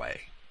of Yahweh.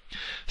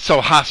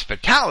 So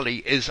hospitality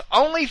is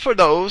only for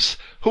those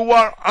who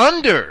are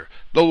under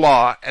the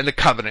law and the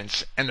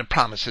covenants and the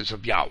promises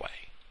of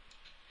Yahweh.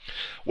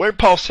 Where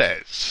Paul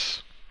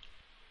says,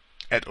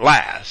 at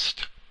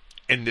last,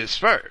 in this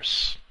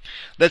verse,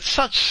 that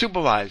such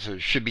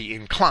supervisors should be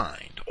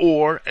inclined,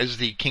 or, as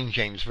the King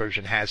James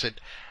Version has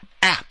it,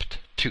 apt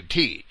to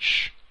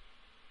teach.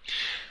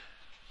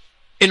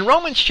 In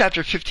Romans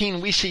chapter 15,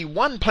 we see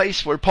one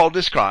place where Paul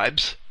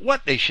describes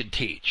what they should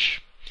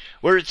teach,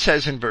 where it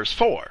says in verse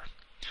 4,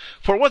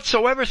 "For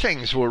whatsoever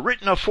things were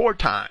written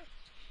aforetime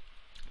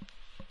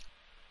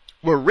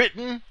were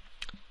written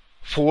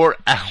for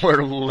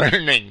our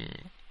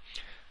learning,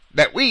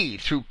 that we,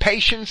 through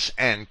patience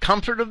and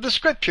comfort of the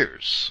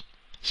Scriptures,"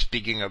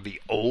 speaking of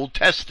the Old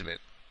Testament,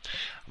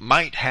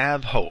 "might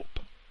have hope."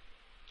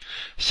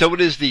 So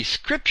it is the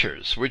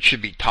Scriptures which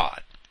should be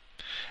taught,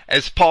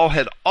 as Paul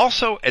had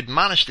also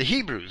admonished the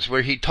Hebrews,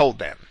 where he told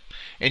them,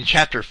 in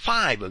chapter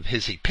 5 of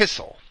his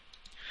epistle,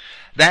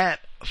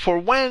 that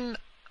for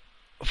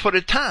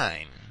the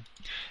time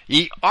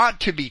ye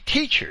ought to be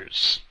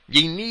teachers,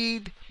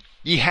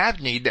 ye have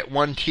need that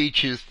one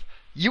teacheth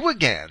you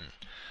again,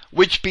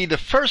 which be the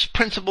first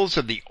principles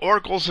of the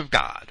oracles of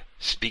God,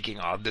 speaking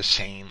of the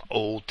same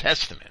Old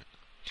Testament,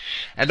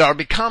 and are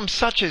become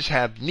such as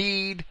have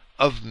need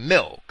of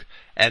milk,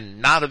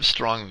 and not of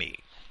strong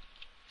meat.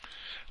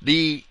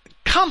 The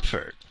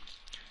comfort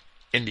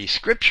in the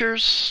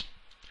Scriptures,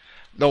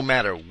 no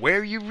matter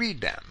where you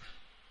read them,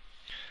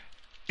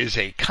 is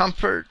a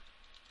comfort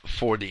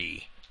for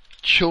the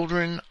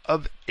children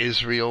of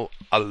Israel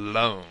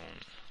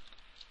alone,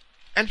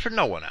 and for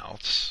no one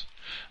else.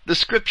 The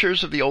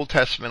Scriptures of the Old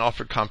Testament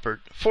offer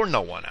comfort for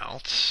no one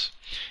else.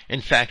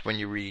 In fact, when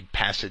you read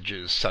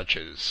passages such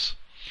as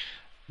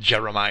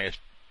Jeremiah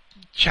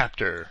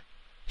chapter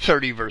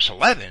 30 verse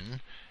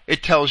 11,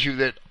 it tells you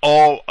that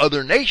all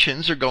other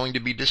nations are going to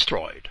be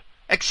destroyed,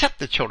 except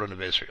the children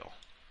of Israel.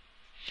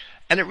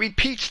 And it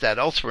repeats that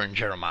elsewhere in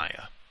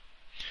Jeremiah.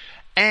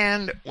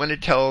 And when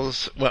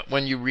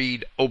you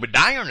read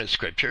Obadiah in the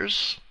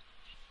Scriptures,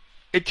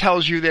 it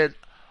tells you that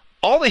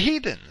all the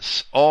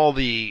heathens, all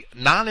the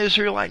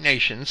non-Israelite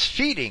nations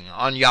feeding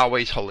on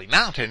Yahweh's holy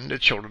mountain, the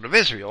children of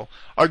Israel,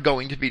 are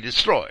going to be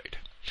destroyed.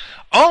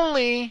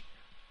 Only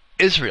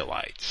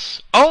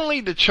Israelites,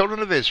 only the children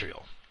of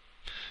Israel,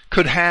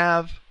 could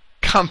have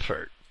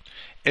comfort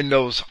in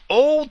those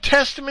Old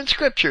Testament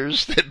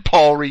Scriptures that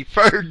Paul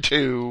referred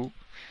to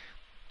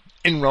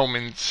in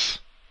Romans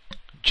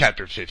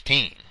chapter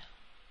 15.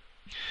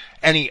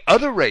 Any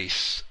other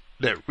race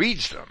that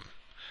reads them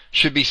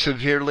should be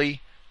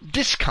severely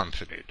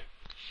discomfited,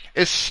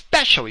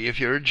 especially if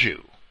you're a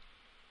Jew.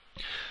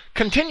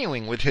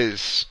 Continuing with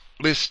his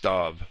list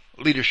of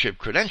leadership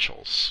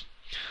credentials,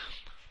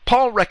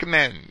 Paul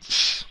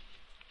recommends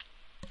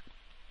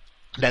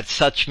that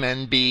such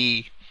men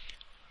be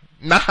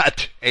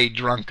not a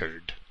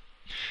drunkard,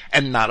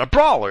 and not a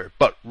brawler,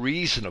 but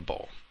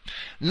reasonable,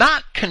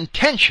 not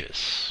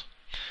contentious,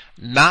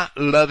 not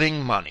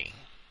loving money.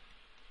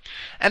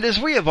 And as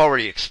we have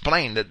already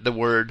explained, that the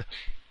word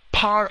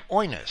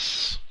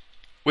paroinos,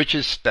 which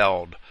is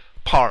spelled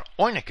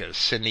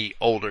paroinikos in the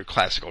older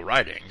classical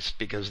writings,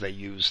 because they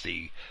use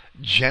the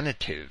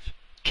genitive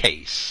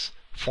case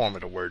form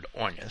of the word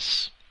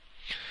oinos,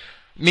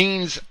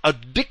 means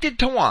addicted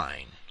to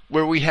wine,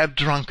 where we have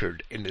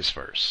drunkard in this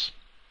verse.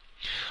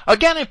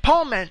 Again, if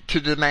Paul meant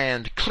to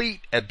demand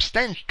complete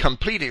abstention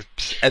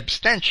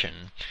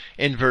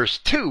in verse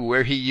 2,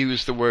 where he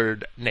used the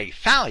word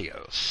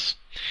nephalios,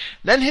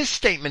 then his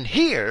statement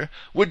here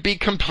would be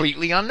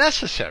completely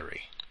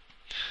unnecessary.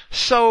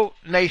 So,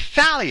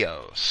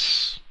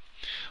 nephalios,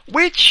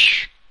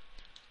 which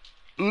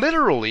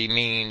literally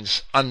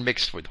means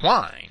unmixed with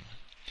wine,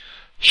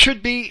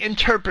 should be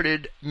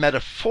interpreted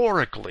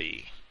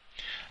metaphorically.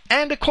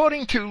 And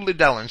according to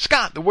Liddell and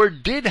Scott, the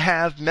word did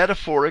have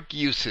metaphoric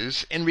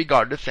uses in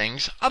regard to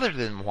things other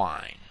than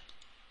wine.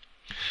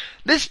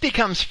 This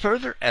becomes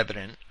further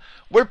evident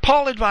where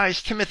Paul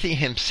advised Timothy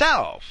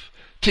himself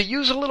to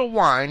use a little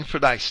wine for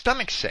thy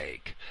stomach's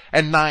sake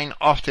and thine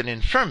often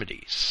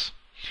infirmities,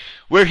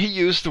 where he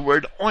used the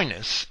word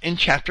oinos in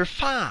chapter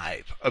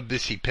 5 of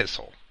this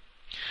epistle.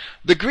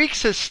 The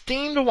Greeks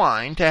esteemed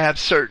wine to have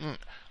certain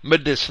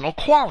medicinal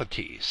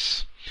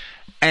qualities,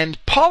 and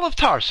Paul of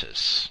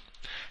Tarsus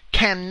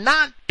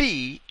cannot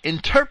be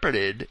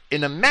interpreted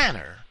in a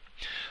manner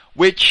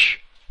which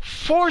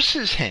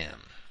forces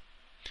him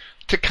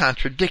to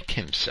contradict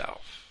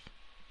himself.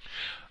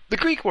 The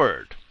Greek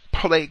word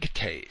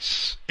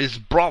plegetes is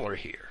brawler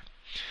here,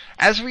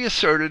 as we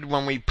asserted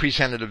when we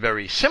presented a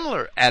very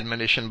similar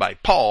admonition by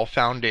Paul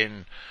found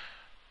in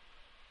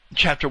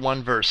chapter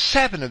 1 verse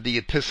 7 of the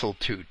Epistle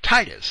to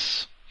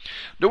Titus.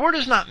 The word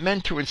is not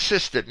meant to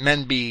insist that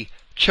men be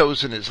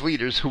chosen as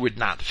leaders who would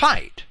not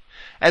fight,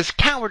 as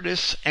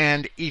cowardice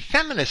and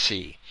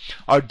effeminacy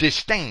are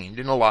disdained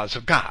in the laws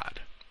of God.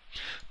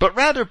 But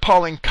rather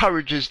Paul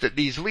encourages that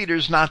these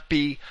leaders not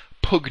be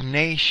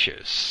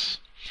pugnacious,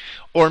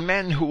 or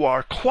men who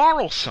are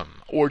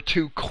quarrelsome or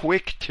too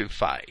quick to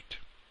fight.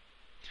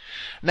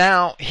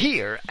 Now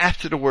here,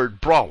 after the word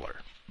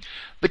brawler,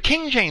 the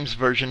King James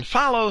Version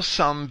follows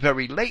some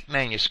very late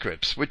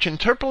manuscripts which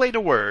interpolate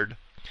a word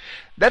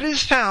that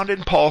is found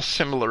in Paul's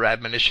similar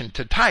admonition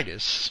to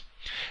Titus,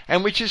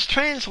 and which is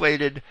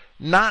translated,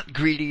 not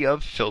greedy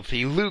of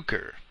filthy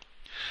lucre.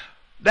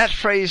 That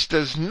phrase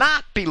does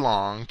not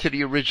belong to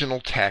the original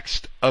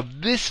text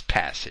of this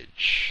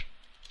passage.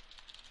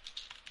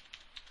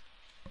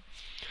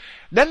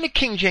 Then the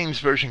King James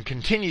Version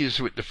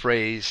continues with the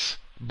phrase,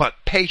 but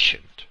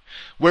patient,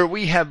 where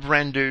we have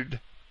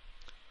rendered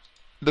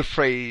the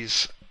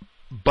phrase,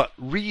 but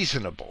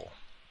reasonable.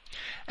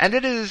 And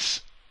it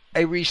is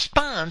a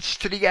response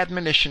to the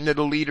admonition that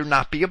a leader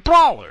not be a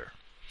brawler,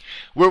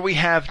 where we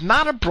have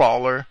not a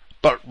brawler,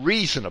 but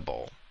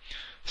reasonable.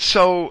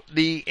 So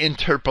the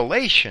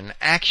interpolation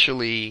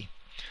actually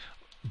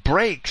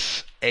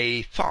breaks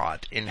a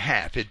thought in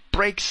half. It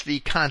breaks the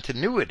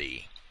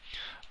continuity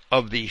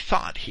of the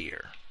thought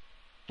here,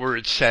 where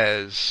it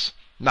says,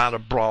 not a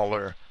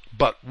brawler,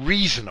 but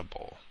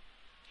reasonable,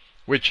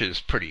 which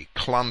is pretty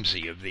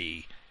clumsy of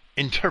the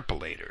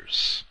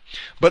interpolators.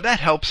 But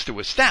that helps to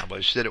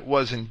establish that it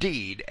was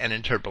indeed an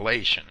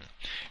interpolation.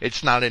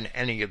 It's not in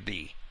any of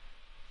the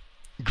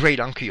great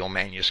uncial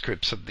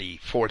manuscripts of the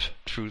 4th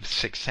through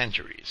 6th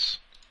centuries.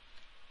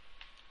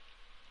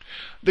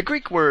 The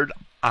Greek word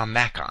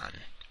amakon,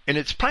 in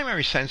its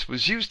primary sense,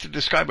 was used to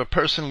describe a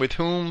person with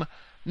whom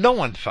no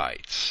one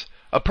fights,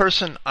 a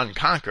person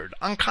unconquered,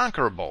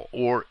 unconquerable,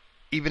 or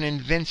even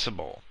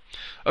invincible,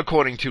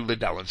 according to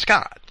Liddell and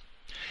Scott.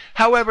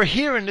 However,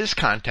 here in this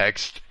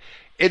context,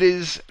 it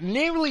is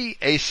nearly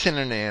a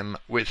synonym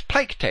with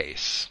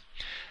plegetes,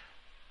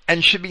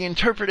 and should be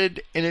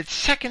interpreted in its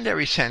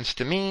secondary sense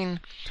to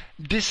mean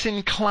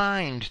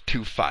disinclined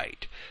to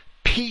fight,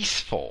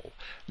 peaceful,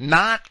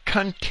 not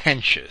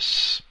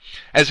contentious,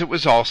 as it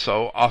was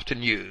also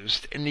often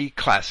used in the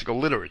classical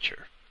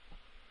literature.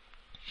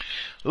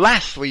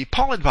 Lastly,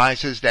 Paul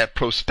advises that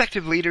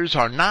prospective leaders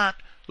are not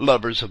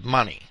lovers of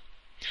money.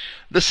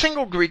 The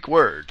single Greek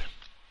word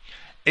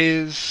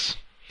is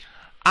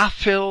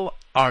aphilargoris,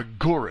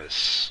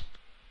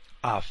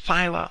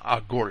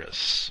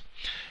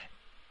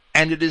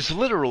 and it is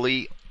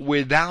literally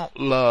without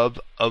love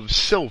of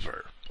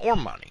silver or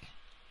money.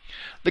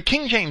 The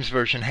King James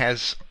Version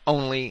has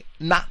only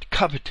not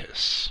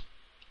covetous.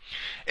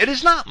 It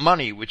is not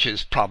money which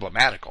is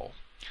problematical.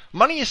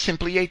 Money is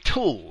simply a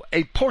tool,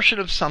 a portion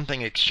of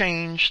something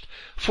exchanged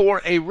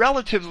for a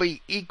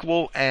relatively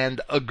equal and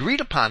agreed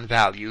upon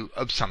value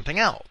of something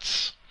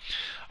else.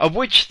 of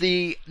which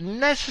the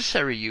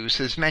necessary use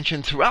is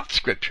mentioned throughout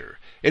Scripture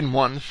in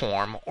one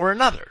form or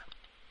another.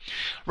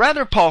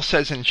 Rather, Paul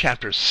says in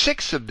chapter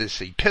 6 of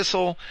this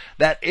epistle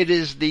that it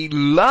is the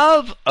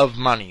love of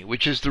money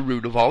which is the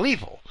root of all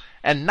evil,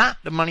 and not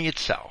the money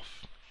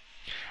itself.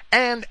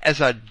 And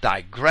as a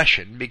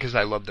digression, because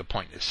I love to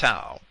point this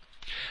out,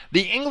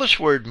 the English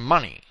word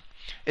money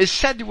is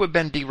said to have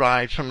been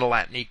derived from the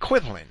Latin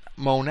equivalent,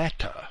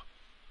 moneta.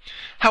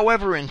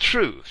 However, in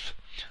truth,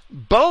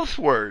 both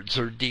words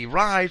are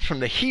derived from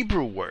the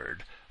Hebrew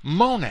word,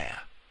 monah,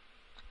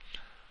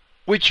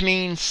 which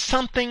means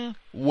something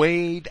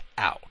weighed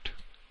out,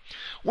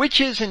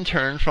 which is in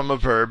turn from a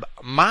verb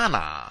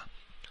mana,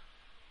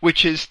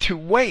 which is to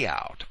weigh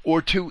out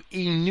or to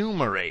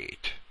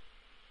enumerate.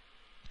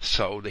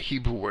 So the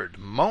Hebrew word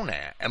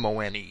monah,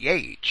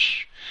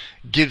 M-O-N-E-H,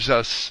 gives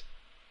us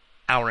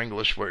our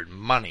English word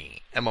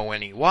money,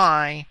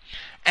 M-O-N-E-Y,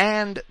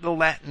 and the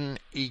Latin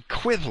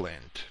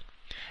equivalent,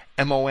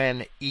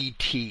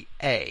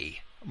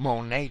 M-O-N-E-T-A,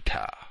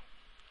 moneta,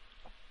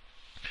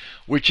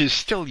 which is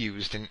still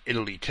used in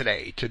Italy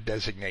today to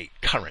designate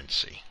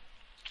currency.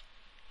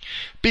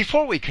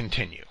 Before we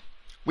continue,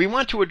 we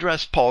want to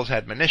address Paul's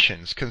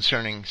admonitions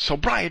concerning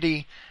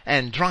sobriety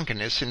and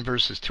drunkenness in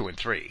verses 2 and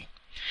 3.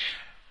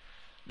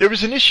 There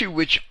is an issue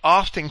which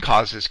often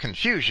causes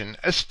confusion,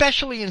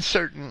 especially in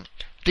certain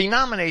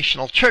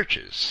denominational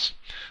churches,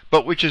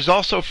 but which is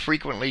also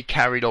frequently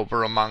carried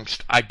over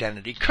amongst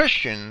identity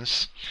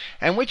Christians,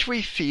 and which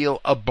we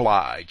feel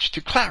obliged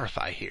to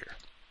clarify here.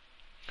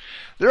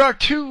 There are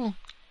two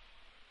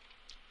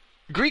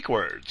Greek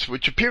words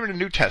which appear in the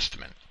New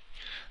Testament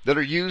that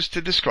are used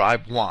to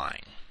describe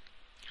wine,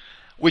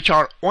 which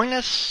are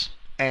oinos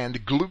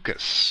and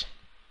glucus.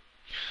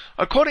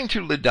 According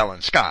to Liddell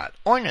and Scott,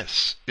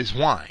 oinos is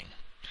wine,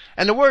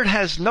 and the word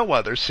has no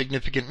other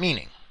significant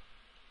meaning.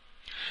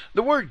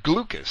 The word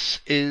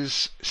glucus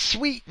is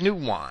sweet new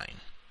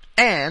wine,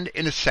 and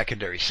in a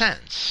secondary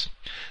sense,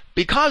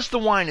 because the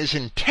wine is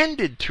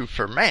intended to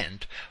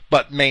ferment,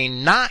 but may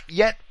not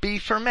yet be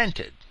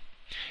fermented,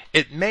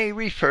 it may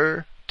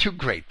refer to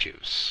grape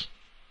juice.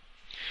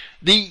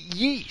 The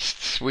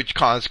yeasts which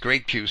cause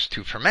grape juice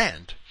to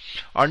ferment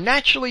are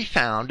naturally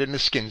found in the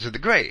skins of the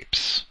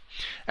grapes,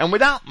 and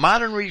without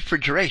modern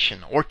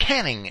refrigeration or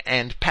canning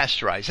and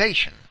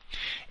pasteurization,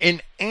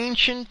 in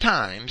ancient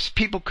times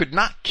people could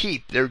not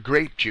keep their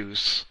grape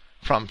juice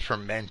from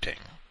fermenting.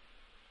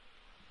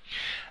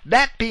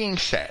 That being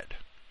said,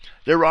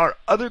 there are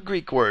other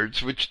Greek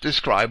words which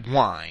describe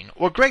wine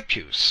or grape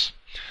juice,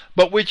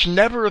 but which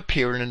never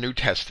appear in the New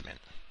Testament.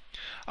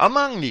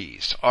 Among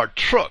these are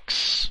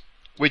trux,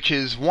 which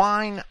is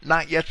wine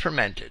not yet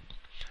fermented,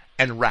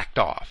 and racked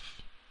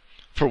off,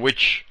 for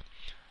which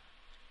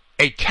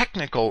a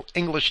technical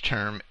English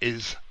term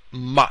is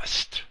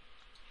must.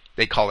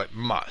 They call it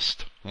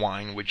must.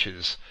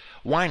 Wineries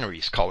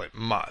call it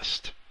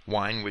must.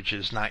 Wine which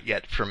is not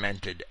yet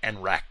fermented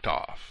and racked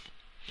off.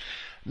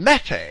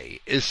 Methe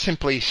is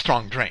simply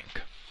strong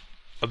drink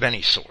of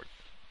any sort.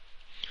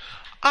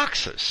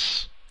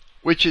 Oxus,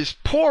 which is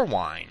poor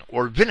wine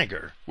or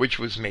vinegar which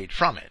was made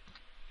from it.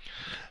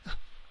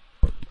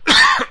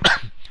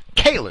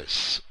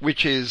 Calis,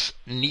 which is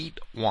neat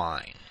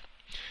wine.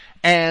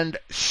 And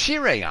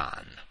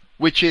Syreon,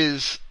 which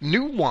is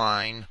new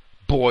wine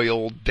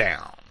boiled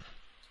down.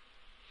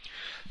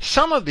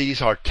 Some of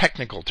these are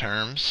technical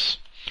terms,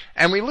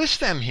 and we list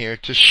them here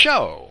to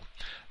show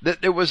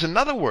that there was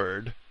another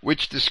word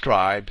which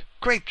described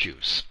grape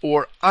juice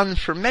or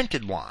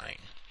unfermented wine,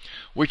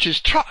 which is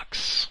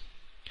trux.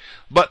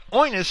 But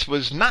oinos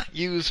was not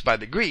used by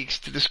the Greeks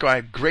to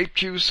describe grape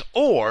juice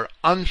or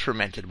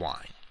unfermented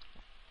wine.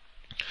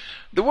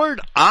 The word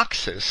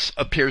oxus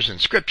appears in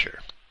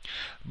Scripture,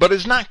 but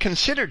is not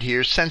considered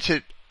here since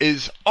it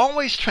is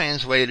always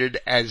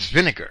translated as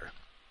vinegar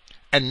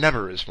and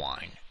never as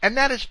wine. And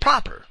that is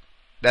proper.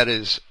 That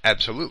is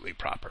absolutely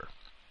proper.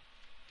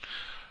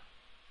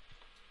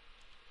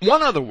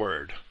 One other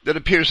word that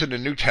appears in the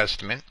New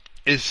Testament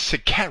is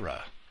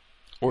sikera,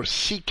 or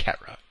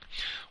sikera,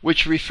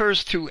 which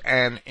refers to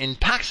an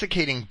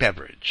intoxicating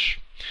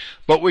beverage,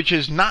 but which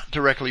is not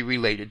directly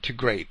related to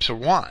grapes or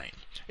wine.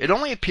 It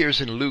only appears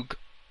in Luke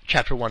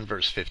chapter 1,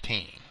 verse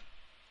 15.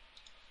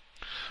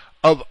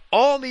 Of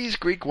all these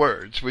Greek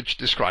words which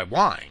describe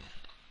wine,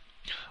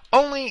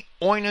 only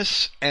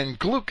oinos and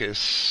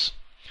glucus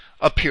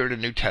appear in the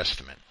New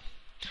Testament.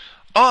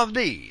 Of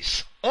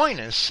these,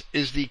 oinos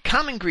is the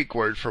common Greek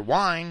word for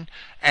wine,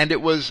 and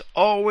it was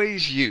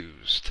always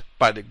used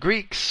by the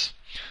Greeks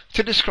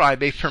to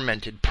describe a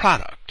fermented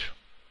product.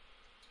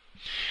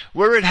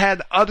 Where it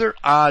had other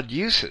odd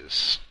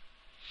uses,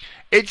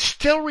 it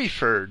still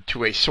referred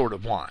to a sort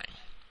of wine.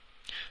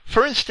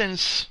 For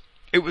instance,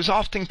 it was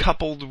often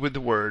coupled with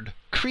the word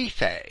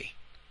krithe,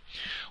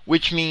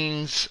 which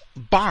means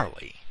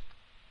barley.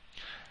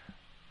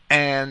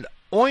 And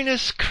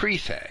oinos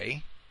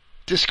krithe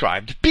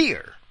described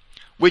beer,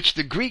 which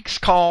the Greeks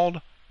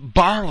called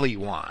barley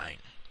wine.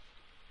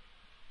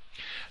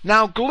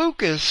 Now,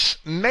 glucus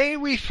may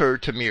refer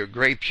to mere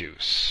grape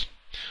juice,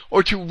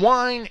 or to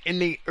wine in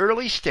the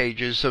early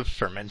stages of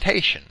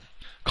fermentation,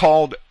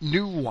 called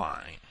new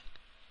wine.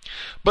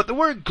 But the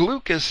word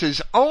glucose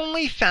is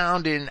only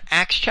found in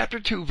Acts chapter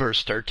 2,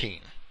 verse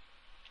 13.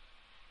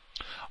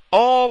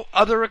 All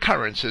other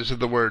occurrences of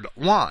the word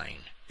wine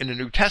in the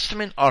New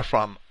Testament are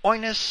from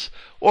oinos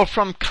or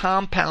from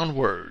compound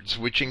words,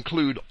 which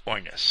include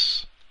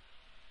oinos.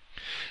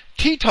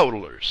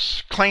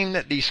 Teetotalers claim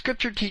that the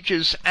scripture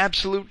teaches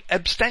absolute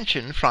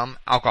abstention from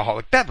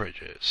alcoholic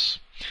beverages,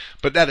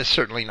 but that is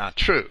certainly not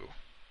true.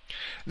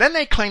 Then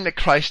they claim that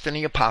Christ and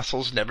the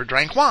apostles never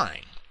drank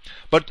wine,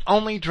 but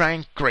only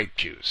drank grape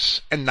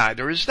juice, and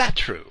neither is that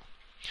true.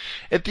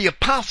 If the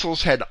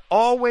apostles had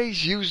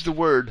always used the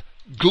word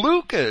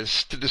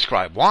glucose to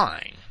describe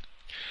wine,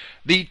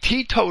 the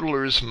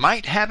teetotalers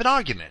might have an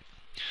argument,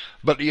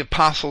 but the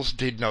apostles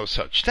did no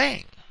such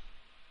thing.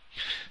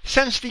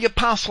 Since the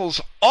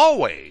apostles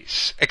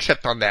always,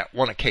 except on that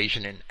one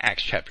occasion in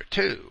Acts chapter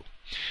 2,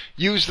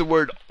 used the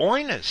word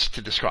oinos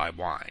to describe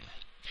wine,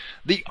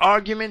 the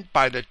argument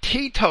by the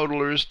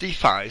teetotalers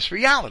defies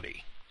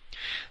reality.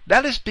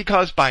 That is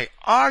because by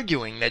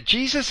arguing that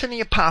Jesus and the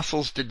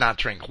apostles did not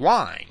drink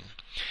wine,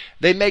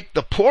 they make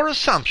the poor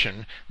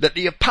assumption that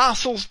the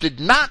apostles did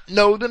not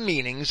know the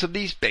meanings of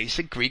these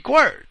basic Greek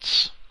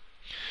words.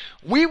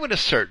 We would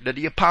assert that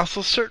the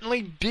apostles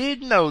certainly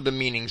did know the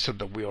meanings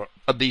of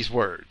these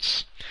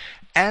words,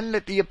 and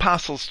that the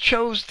apostles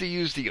chose to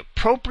use the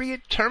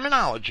appropriate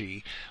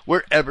terminology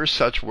wherever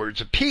such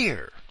words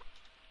appear.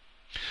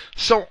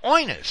 So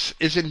oinos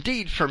is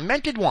indeed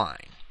fermented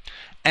wine,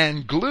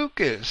 and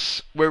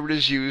glucose, where it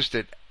is used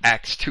at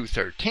Acts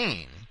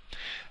 2:13,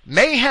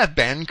 may have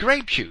been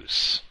grape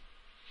juice,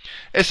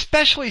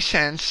 especially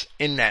since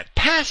in that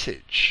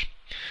passage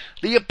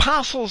the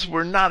apostles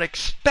were not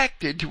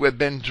expected to have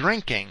been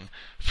drinking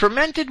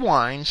fermented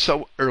wine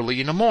so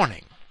early in the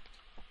morning.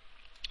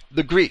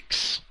 The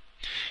Greeks,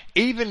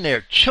 even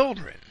their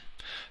children,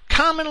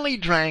 commonly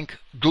drank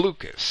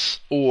glucose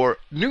or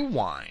new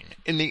wine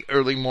in the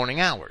early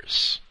morning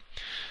hours,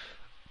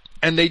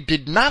 and they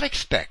did not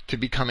expect to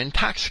become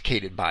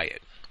intoxicated by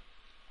it.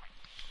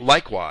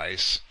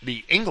 Likewise,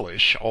 the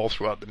English, all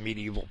throughout the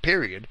medieval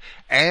period,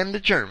 and the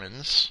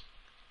Germans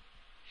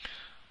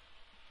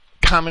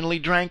commonly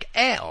drank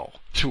ale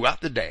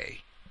throughout the day,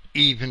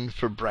 even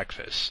for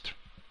breakfast,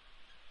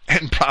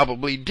 and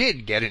probably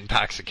did get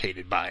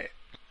intoxicated by it.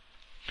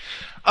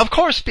 Of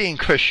course, being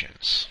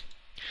Christians,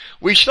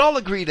 we should all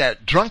agree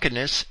that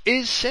drunkenness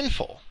is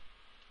sinful.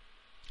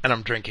 And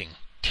I'm drinking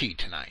tea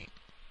tonight.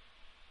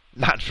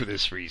 Not for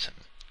this reason.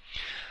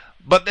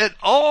 But that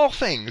all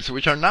things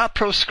which are not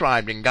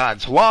proscribed in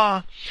God's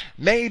law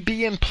may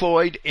be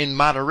employed in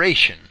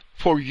moderation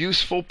for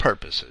useful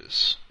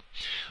purposes.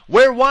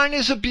 Where wine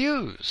is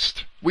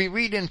abused, we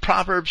read in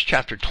Proverbs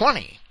chapter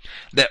 20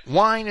 that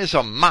wine is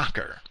a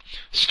mocker,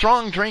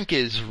 strong drink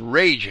is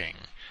raging,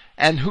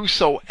 and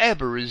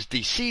whosoever is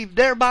deceived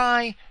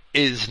thereby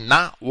is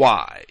not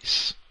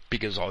wise,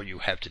 because all you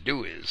have to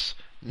do is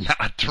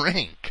not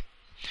drink.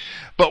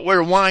 But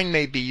where wine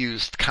may be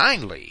used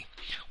kindly,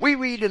 we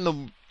read in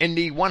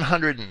the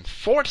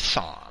 104th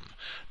Psalm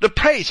the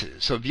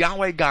praises of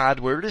Yahweh God,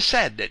 where it is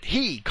said that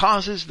He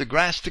causes the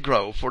grass to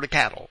grow for the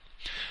cattle,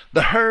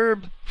 the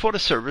herb for the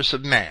service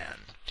of man,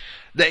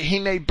 that He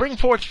may bring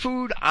forth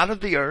food out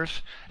of the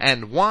earth,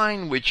 and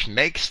wine which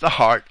makes the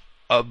heart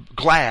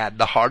glad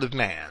the heart of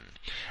man,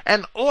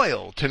 and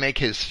oil to make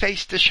his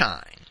face to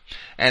shine,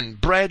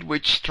 and bread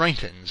which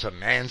strengthens a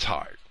man's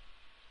heart.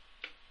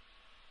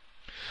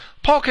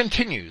 Paul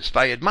continues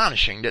by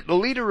admonishing that the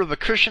leader of a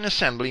Christian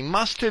assembly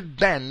must have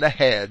been the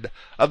head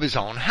of his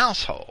own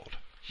household,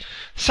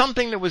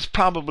 something that was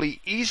probably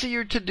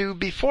easier to do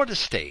before the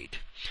state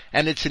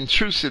and its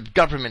intrusive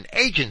government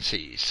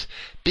agencies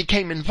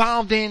became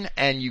involved in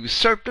and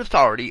usurped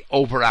authority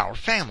over our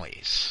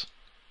families,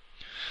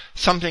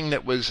 something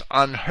that was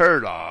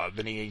unheard of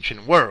in the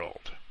ancient world.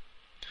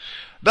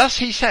 Thus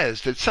he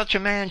says that such a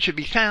man should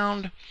be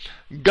found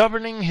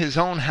governing his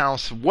own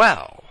house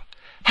well,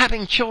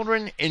 having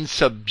children in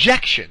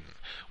subjection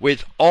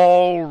with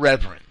all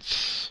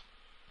reverence.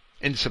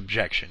 In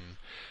subjection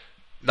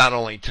not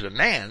only to the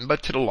man,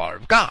 but to the law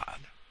of God.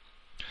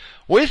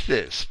 With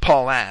this,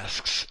 Paul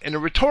asks, in a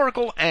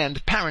rhetorical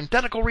and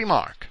parenthetical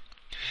remark,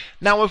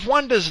 now if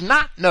one does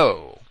not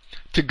know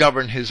to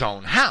govern his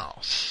own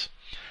house,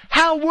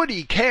 how would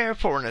he care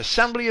for an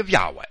assembly of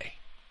Yahweh?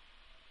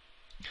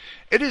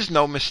 It is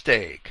no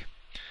mistake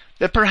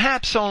that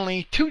perhaps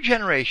only 2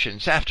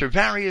 generations after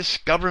various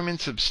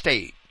governments of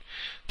state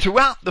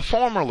throughout the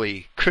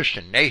formerly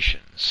Christian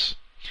nations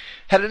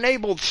had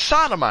enabled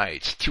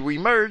sodomites to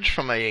emerge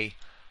from a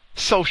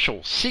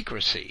social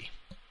secrecy,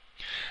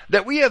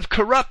 that we have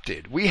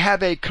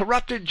a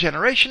corrupted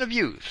generation of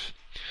youth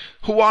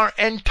who are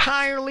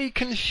entirely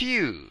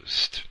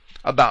confused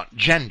about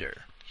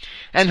gender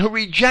and who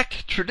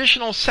reject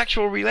traditional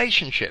sexual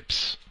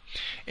relationships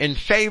in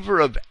favor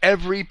of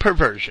every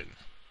perversion.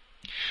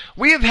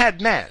 We have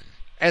had men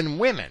and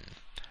women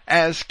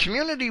as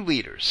community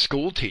leaders,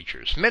 school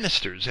teachers,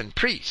 ministers, and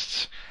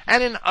priests,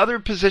 and in other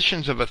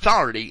positions of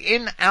authority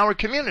in our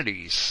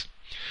communities,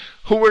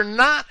 who were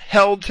not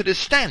held to this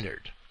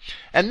standard.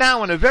 And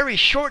now in a very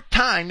short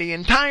time, the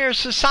entire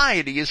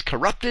society is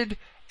corrupted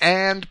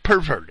and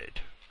perverted.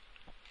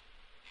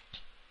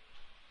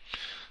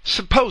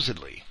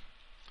 Supposedly,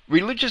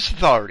 religious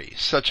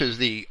authorities such as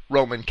the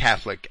Roman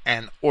Catholic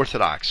and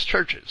Orthodox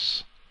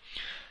churches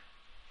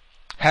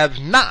have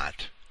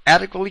not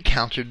adequately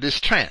countered this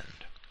trend,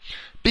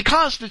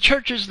 because the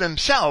churches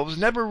themselves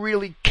never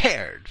really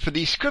cared for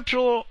the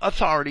scriptural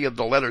authority of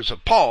the letters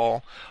of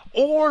Paul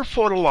or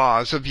for the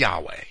laws of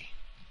Yahweh.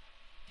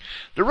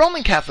 The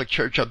Roman Catholic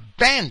Church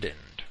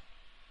abandoned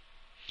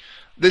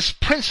this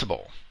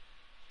principle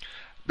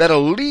that a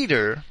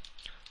leader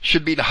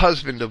should be the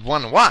husband of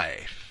one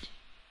wife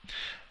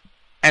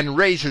and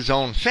raise his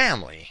own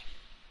family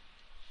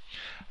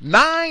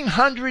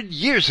 900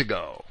 years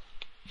ago,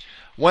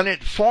 when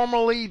it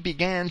formally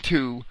began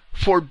to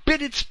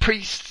forbid its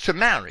priests to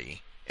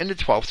marry in the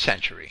 12th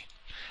century,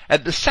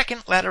 at the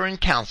Second Lateran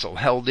Council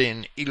held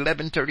in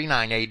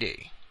 1139 AD.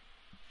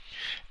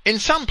 In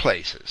some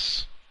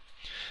places,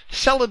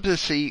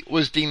 celibacy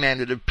was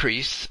demanded of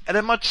priests at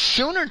a much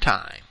sooner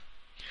time,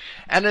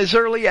 and as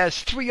early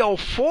as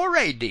 304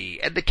 AD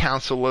at the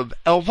Council of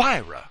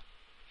Elvira.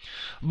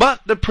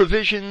 But the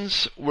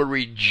provisions were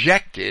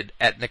rejected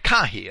at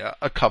Nicaea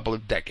a couple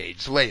of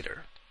decades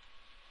later.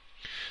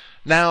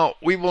 Now,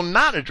 we will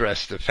not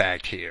address the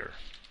fact here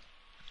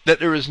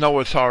that there is no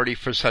authority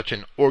for such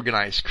an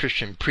organized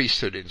Christian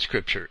priesthood in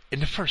Scripture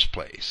in the first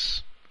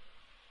place.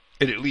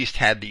 It at least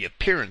had the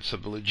appearance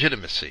of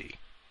legitimacy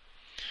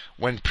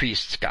when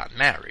priests got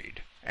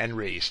married and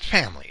raised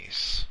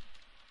families.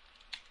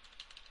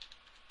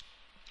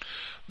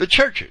 The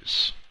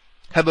churches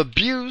have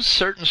abused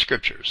certain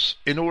scriptures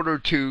in order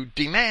to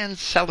demand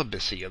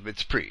celibacy of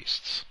its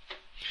priests.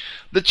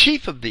 The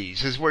chief of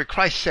these is where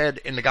Christ said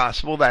in the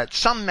gospel that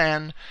some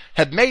men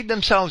have made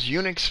themselves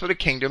eunuchs for the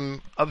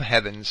kingdom of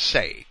heaven's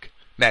sake,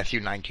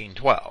 Matthew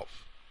 19:12.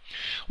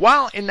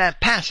 While in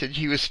that passage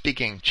he was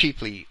speaking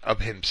chiefly of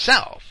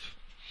himself,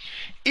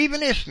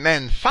 even if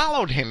men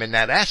followed him in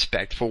that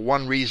aspect for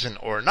one reason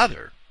or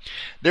another,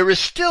 there is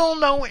still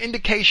no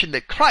indication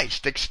that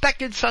Christ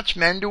expected such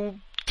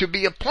men to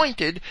be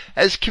appointed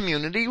as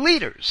community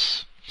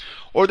leaders,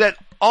 or that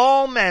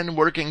all men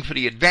working for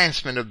the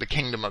advancement of the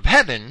kingdom of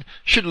heaven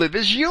should live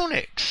as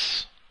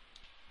eunuchs.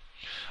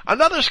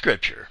 Another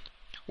scripture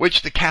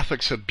which the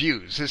Catholics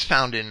abuse is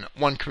found in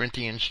 1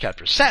 Corinthians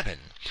chapter 7,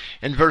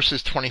 in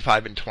verses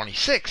 25 and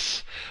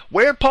 26,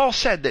 where Paul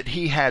said that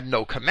he had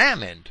no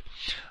commandment,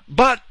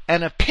 but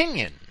an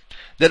opinion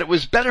that it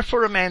was better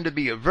for a man to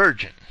be a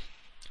virgin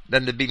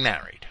than to be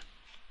married.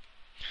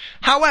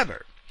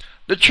 However,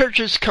 the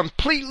churches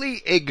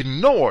completely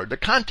ignored the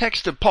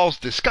context of Paul's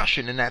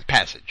discussion in that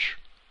passage.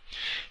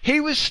 He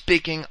was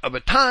speaking of a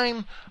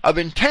time of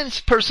intense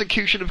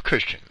persecution of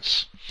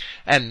Christians,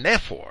 and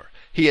therefore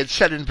he had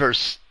said in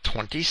verse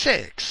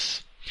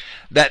 26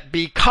 that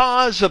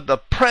because of the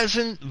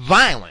present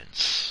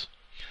violence,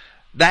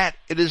 that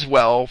it is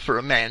well for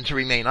a man to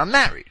remain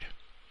unmarried.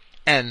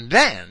 And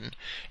then,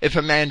 if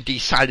a man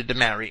decided to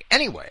marry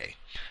anyway,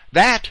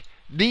 that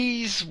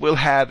these will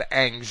have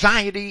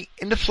anxiety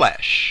in the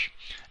flesh,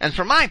 and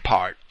for my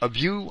part, of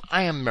you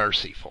I am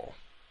merciful.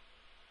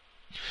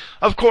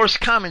 Of course,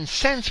 common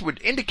sense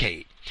would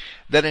indicate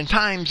that in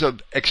times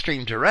of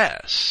extreme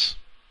duress,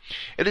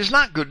 it is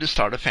not good to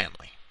start a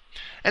family.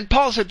 And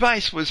Paul's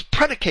advice was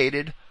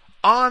predicated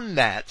on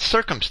that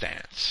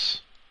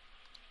circumstance.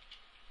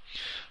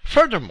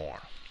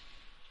 Furthermore,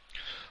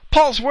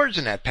 Paul's words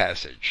in that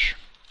passage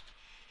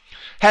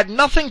had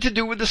nothing to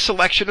do with the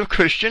selection of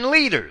Christian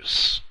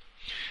leaders.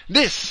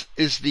 This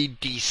is the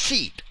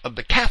deceit of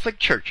the Catholic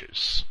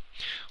churches,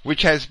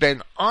 which has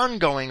been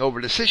ongoing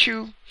over this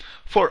issue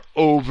for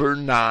over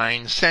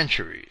 9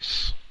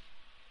 centuries.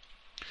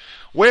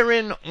 Where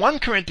in 1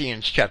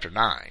 Corinthians chapter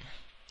 9,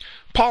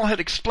 Paul had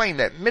explained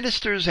that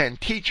ministers and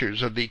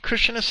teachers of the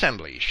Christian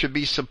assemblies should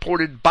be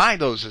supported by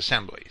those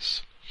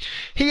assemblies.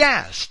 He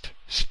asked,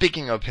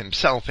 speaking of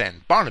himself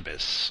and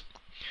Barnabas,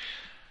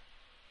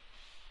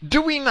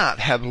 "Do we not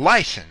have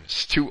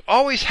license to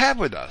always have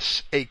with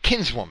us a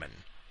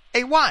kinswoman,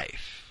 a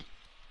wife,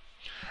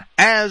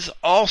 as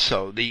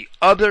also the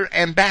other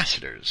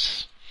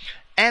ambassadors,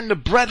 and the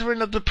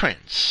brethren of the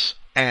prince,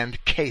 and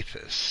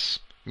Cephas,"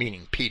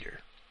 meaning Peter.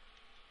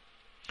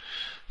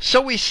 So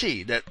we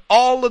see that of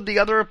all of the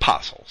other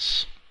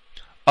apostles,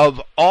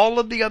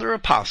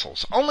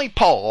 only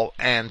Paul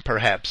and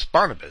perhaps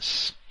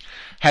Barnabas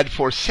had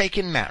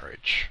forsaken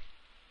marriage.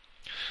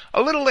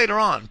 A little later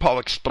on, Paul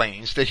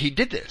explains that he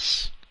did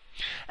this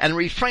and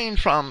refrained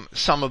from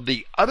some of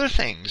the other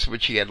things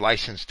which he had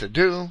license to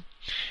do,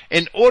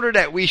 in order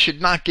that we should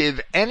not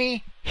give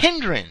any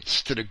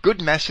hindrance to the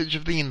good message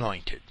of the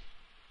anointed.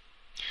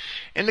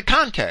 In the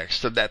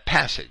context of that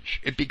passage,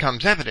 it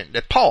becomes evident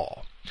that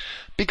Paul,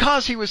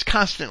 because he was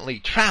constantly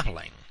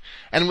traveling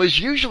and was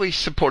usually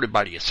supported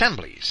by the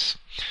assemblies,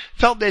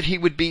 felt that he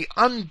would be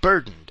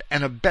unburdened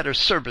and of better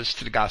service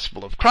to the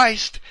gospel of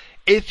Christ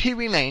if he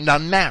remained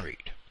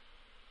unmarried.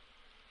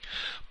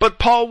 But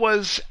Paul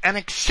was an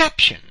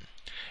exception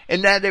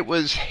in that it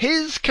was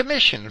his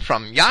commission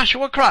from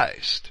Yahshua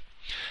Christ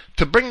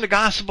to bring the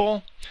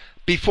gospel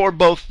before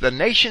both the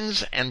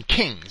nations and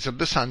kings of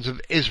the sons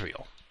of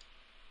Israel,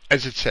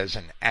 as it says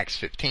in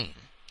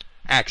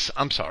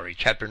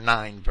chapter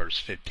 9, verse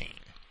 15.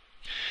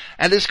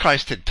 And as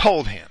Christ had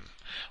told him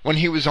when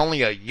he was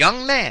only a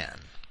young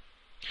man,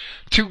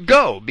 to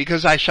go,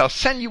 because I shall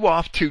send you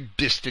off to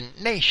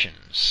distant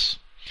nations,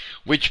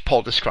 which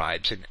Paul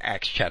describes in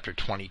Acts chapter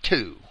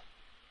 22.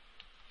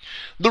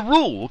 The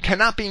rule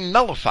cannot be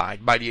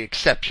nullified by the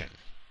exception.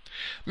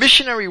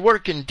 Missionary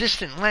work in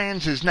distant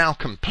lands is now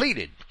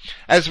completed,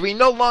 as we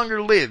no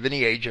longer live in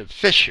the age of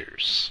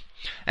fishers,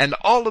 and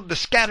all of the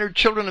scattered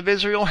children of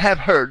Israel have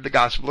heard the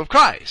gospel of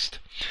Christ,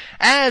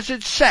 as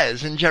it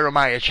says in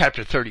Jeremiah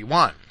chapter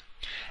 31,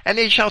 and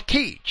they shall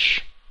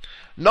teach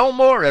no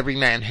more every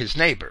man his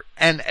neighbor,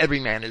 and every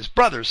man his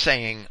brother,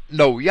 saying,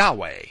 Know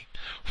Yahweh,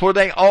 for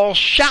they all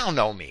shall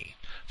know me,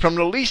 from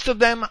the least of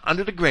them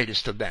unto the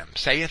greatest of them,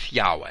 saith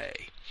Yahweh.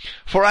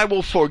 For I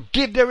will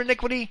forgive their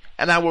iniquity,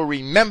 and I will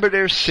remember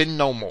their sin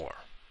no more.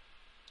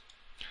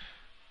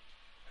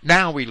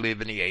 Now we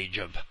live in the age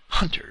of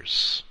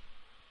hunters,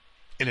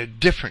 in a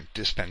different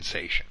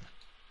dispensation.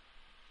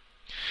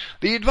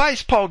 The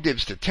advice Paul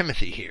gives to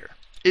Timothy here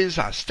is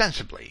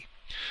ostensibly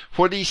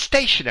for the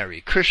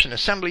stationary Christian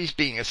assemblies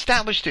being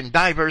established in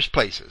diverse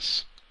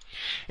places.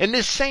 In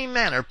this same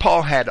manner,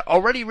 Paul had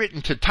already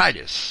written to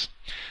Titus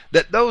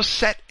that those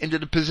set into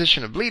the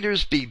position of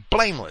leaders be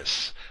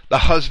blameless, the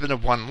husband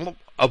of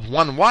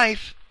one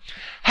wife,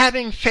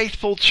 having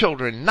faithful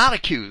children, not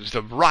accused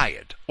of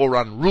riot or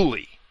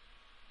unruly.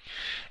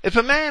 If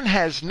a man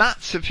has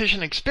not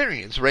sufficient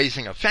experience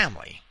raising a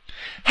family,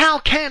 how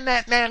can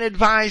that man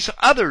advise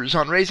others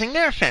on raising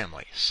their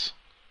families?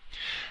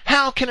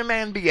 How can a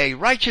man be a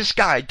righteous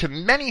guide to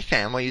many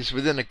families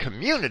within a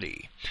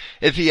community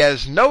if he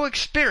has no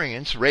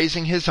experience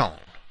raising his own?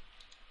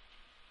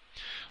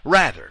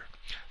 Rather,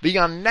 the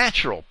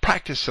unnatural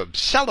practice of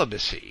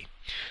celibacy,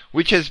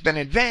 which has been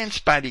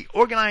advanced by the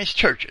organized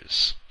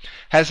churches,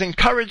 has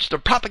encouraged the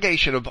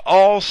propagation of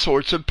all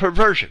sorts of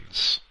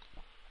perversions.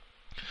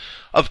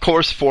 Of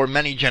course, for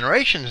many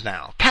generations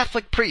now,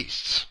 Catholic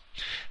priests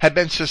have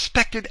been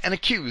suspected and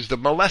accused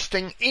of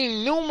molesting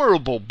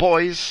innumerable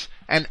boys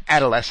and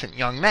adolescent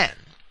young men,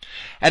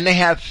 and they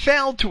have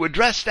failed to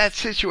address that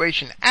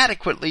situation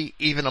adequately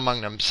even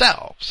among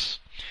themselves.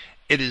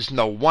 It is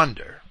no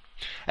wonder,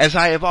 as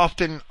I have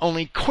often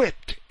only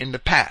quipped in the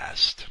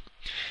past,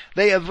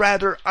 they have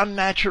rather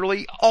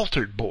unnaturally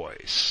altered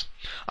boys,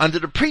 under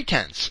the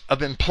pretense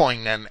of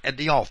employing them at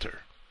the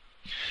altar.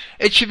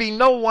 It should be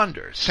no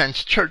wonder,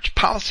 since church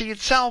policy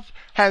itself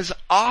has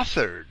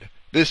authored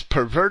this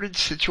perverted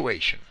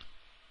situation.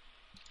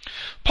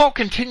 Paul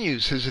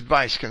continues his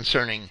advice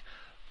concerning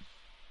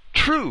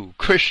true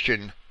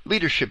Christian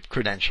leadership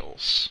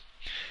credentials,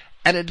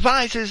 and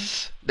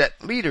advises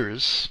that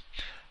leaders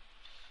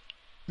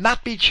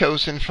not be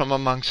chosen from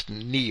amongst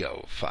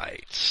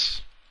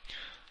neophytes.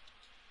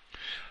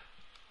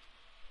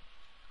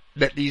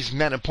 That these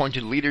men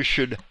appointed leaders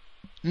should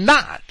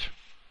not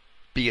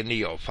be a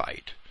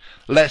neophyte,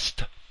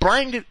 lest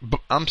blinded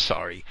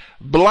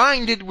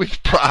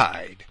with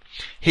pride,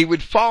 he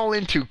would fall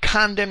into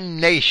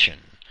condemnation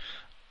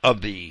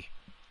of the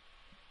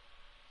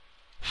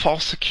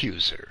false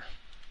accuser,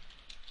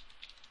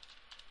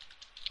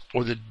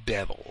 or the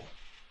devil.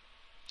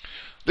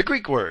 The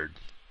Greek word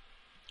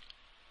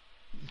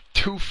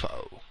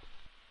tupho,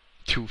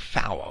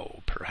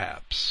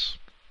 perhaps,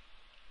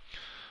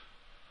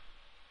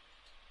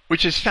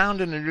 which is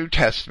found in the New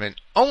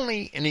Testament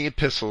only in the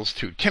epistles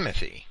to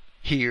Timothy,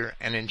 here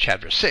and in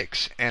chapter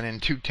 6 and in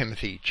 2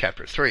 Timothy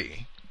chapter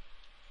 3,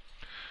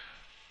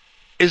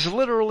 is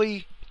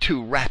literally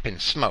to wrap in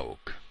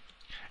smoke,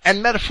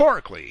 and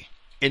metaphorically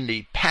in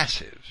the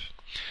passive,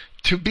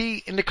 to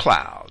be in the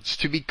clouds,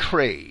 to be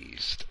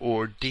crazed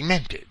or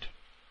demented,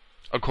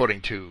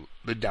 according to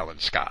Liddell and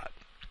Scott.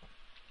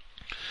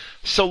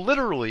 So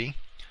literally,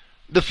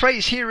 the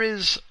phrase here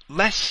is,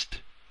 lest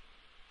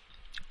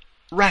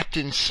wrapped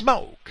in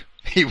smoke,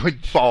 he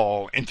would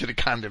fall into the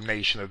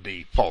condemnation of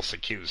the false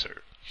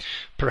accuser.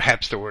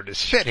 Perhaps the word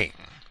is fitting.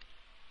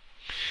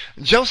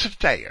 Joseph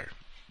Thayer,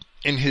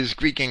 in his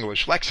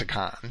Greek-English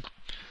lexicon,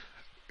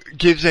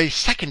 gives a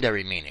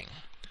secondary meaning,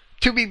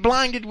 to be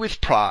blinded with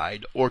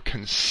pride or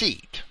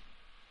conceit,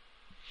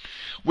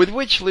 with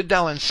which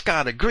Liddell and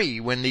Scott agree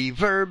when the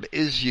verb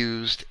is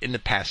used in the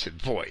passive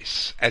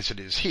voice, as it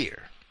is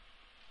here.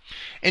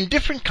 In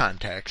different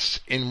contexts,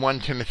 in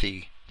 1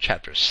 Timothy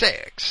chapter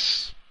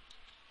 6,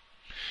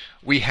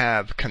 we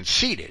have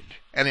conceited,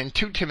 and in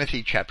 2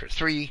 Timothy chapter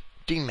 3,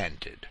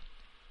 demented.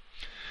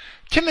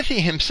 Timothy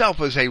himself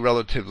was a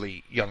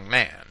relatively young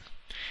man,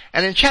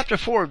 and in chapter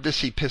 4 of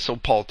this epistle,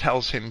 Paul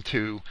tells him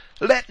to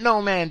let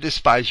no man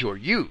despise your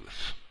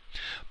youth,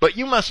 but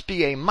you must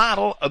be a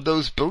model of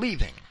those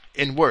believing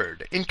in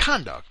word, in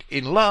conduct,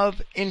 in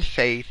love, in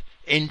faith,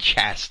 in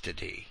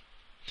chastity.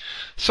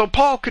 So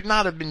Paul could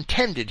not have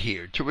intended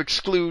here to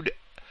exclude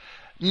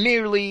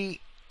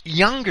merely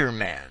younger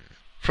men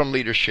from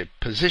leadership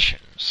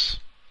positions.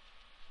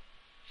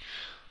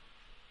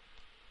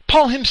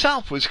 Paul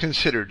himself was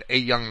considered a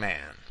young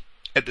man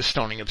at the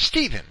stoning of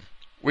Stephen,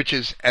 which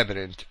is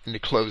evident in the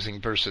closing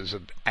verses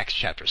of Acts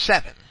chapter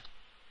 7.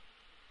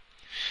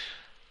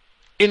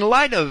 In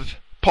light of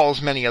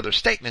Paul's many other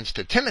statements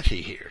to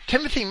Timothy here,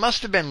 Timothy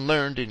must have been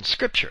learned in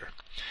Scripture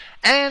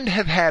and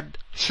have had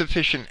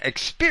sufficient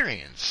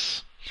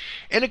experience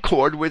in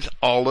accord with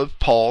all of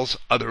Paul's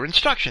other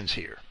instructions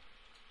here.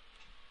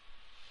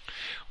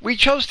 We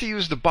chose to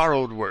use the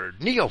borrowed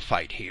word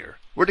neophyte here,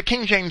 where the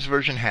King James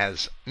Version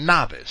has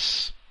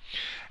novice,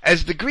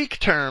 as the Greek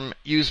term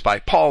used by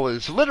Paul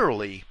is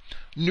literally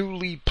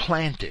newly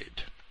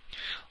planted.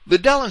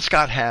 Liddell and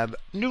Scott have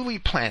newly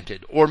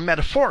planted, or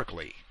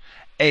metaphorically,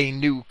 a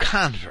new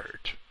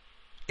convert,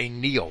 a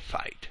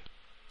neophyte.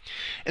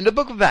 In the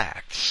book of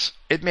Acts,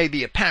 it may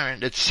be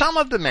apparent that some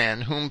of the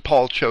men whom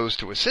Paul chose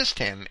to assist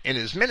him in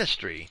his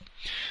ministry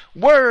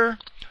were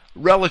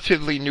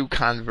relatively new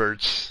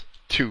converts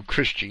to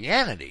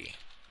Christianity.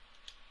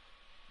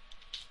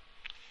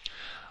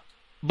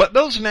 But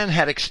those men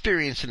had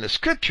experience in the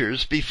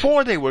Scriptures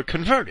before they were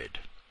converted.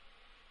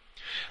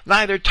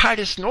 Neither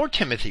Titus nor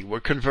Timothy were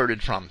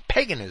converted from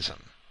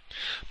paganism,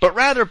 but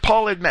rather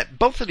Paul had met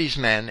both of these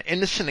men in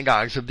the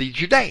synagogues of the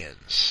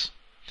Judeans.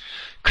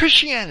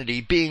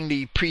 Christianity being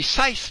the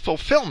precise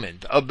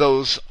fulfillment of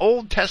those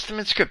Old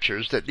Testament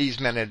scriptures that these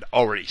men had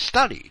already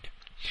studied,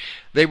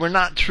 they were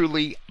not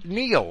truly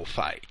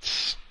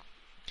neophytes.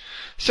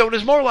 So it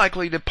is more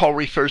likely that Paul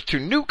refers to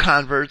new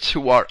converts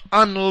who are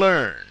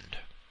unlearned,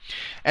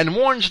 and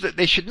warns that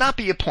they should not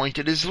be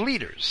appointed as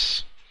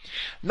leaders.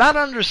 Not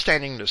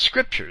understanding the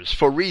Scriptures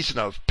for reason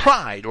of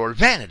pride or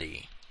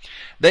vanity,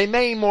 they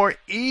may more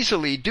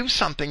easily do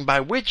something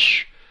by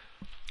which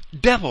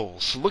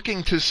devils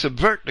looking to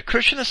subvert the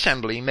Christian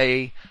assembly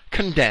may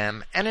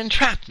condemn and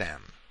entrap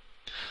them.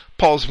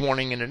 Paul's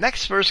warning in the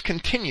next verse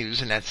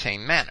continues in that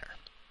same manner.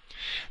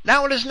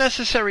 Now it is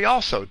necessary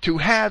also to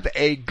have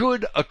a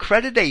good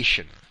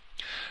accreditation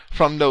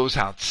from those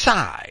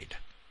outside,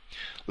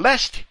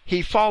 lest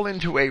he fall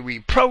into a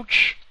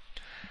reproach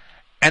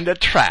and a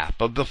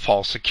trap of the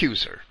false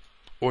accuser,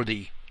 or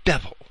the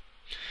devil.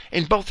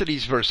 In both of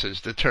these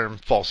verses, the term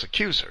false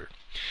accuser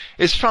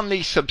is from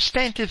the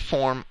substantive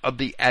form of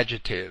the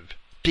adjective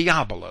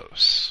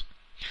diabolos.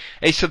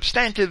 A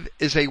substantive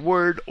is a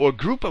word or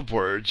group of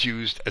words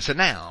used as a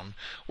noun,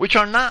 which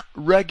are not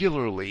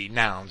regularly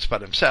nouns by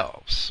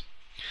themselves.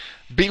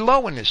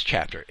 Below in this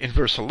chapter, in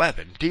verse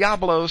 11,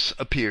 diabolos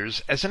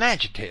appears as an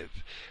adjective,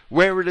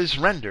 where it is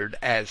rendered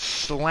as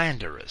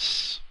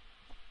slanderous.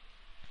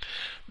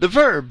 The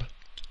verb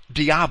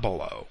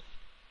diabolo,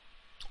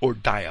 or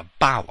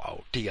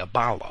diabalo,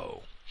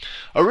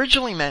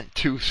 originally meant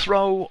to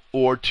throw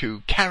or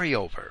to carry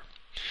over,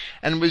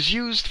 and was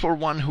used for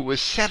one who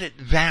was set at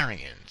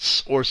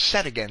variance or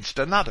set against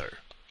another.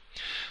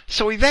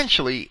 So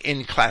eventually,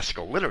 in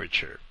classical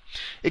literature,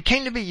 it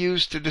came to be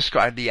used to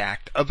describe the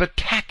act of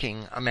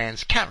attacking a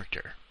man's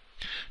character,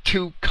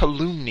 to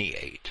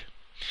calumniate,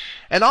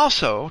 and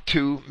also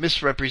to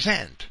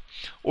misrepresent,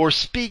 or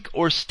speak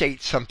or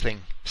state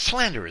something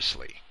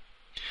slanderously,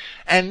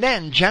 and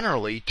then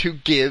generally to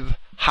give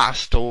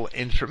hostile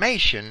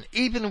information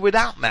even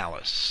without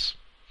malice,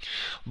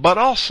 but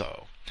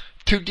also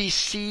to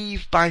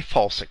deceive by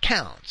false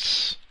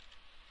accounts,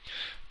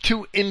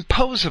 to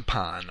impose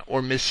upon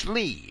or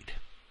mislead.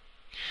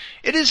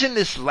 It is in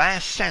this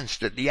last sense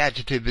that the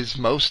adjective is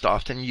most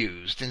often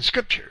used in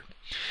Scripture,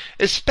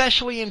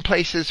 especially in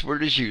places where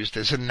it is used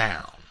as a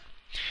noun.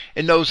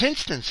 In those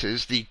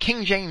instances, the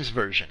King James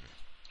Version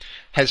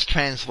has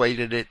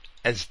translated it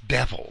as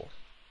devil.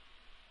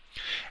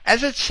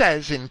 As it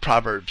says in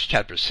Proverbs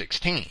chapter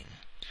 16,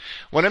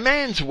 when a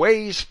man's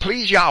ways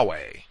please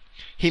Yahweh,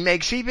 he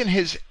makes even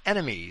his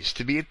enemies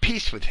to be at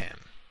peace with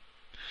him.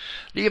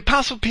 The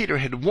Apostle Peter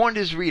had warned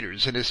his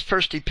readers in his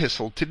first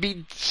epistle to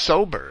be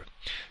sober,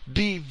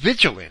 be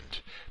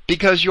vigilant,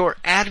 because your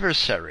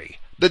adversary,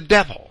 the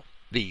devil,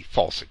 the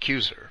false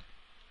accuser,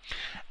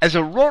 as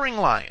a roaring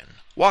lion,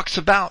 walks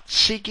about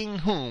seeking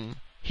whom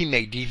he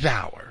may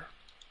devour.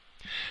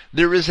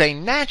 There is a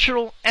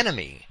natural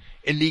enemy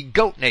in the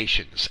goat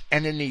nations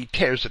and in the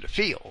tares of the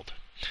field,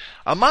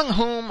 among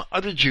whom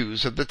are the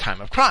Jews of the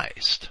time of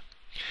Christ.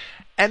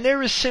 And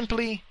there is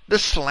simply the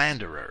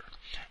slanderer,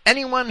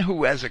 anyone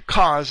who has a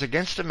cause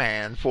against a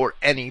man for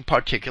any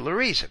particular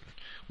reason,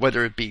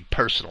 whether it be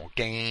personal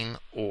gain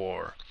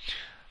or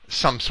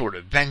some sort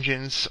of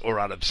vengeance or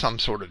out of some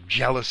sort of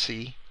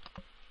jealousy.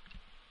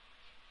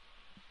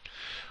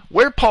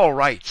 Where Paul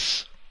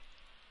writes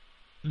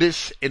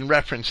this in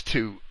reference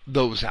to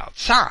those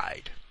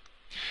outside,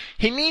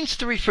 he means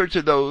to refer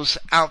to those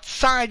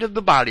outside of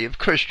the body of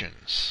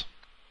Christians.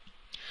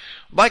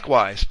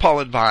 Likewise, Paul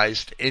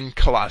advised in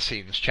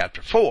Colossians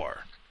chapter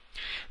 4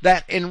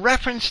 that in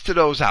reference to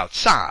those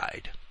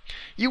outside,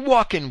 you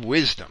walk in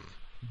wisdom,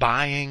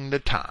 buying the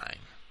time.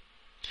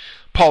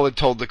 Paul had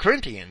told the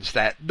Corinthians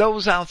that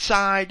those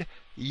outside,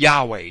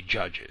 Yahweh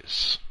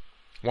judges.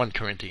 1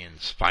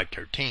 Corinthians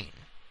 5:13.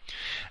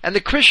 And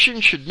the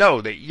Christian should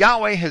know that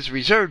Yahweh has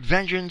reserved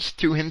vengeance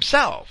to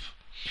himself,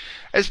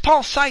 as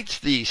Paul cites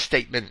the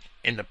statement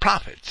in the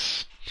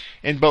prophets,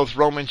 in both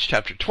Romans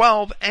chapter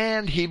 12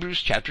 and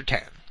Hebrews chapter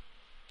 10.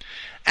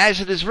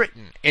 As it is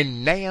written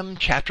in Nahum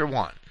chapter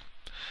 1,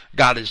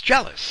 God is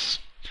jealous,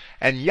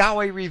 and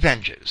Yahweh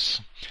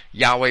revenges.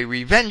 Yahweh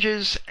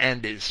revenges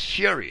and is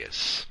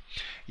furious.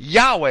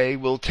 Yahweh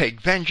will take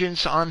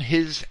vengeance on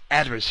his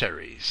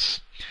adversaries,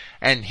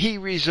 and he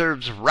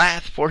reserves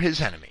wrath for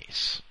his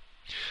enemies.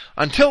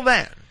 Until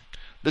then,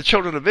 the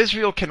children of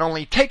Israel can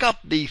only take up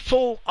the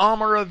full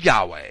armor of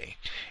Yahweh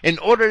in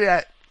order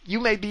that you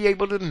may be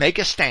able to make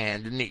a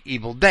stand in the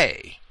evil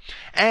day,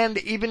 and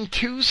even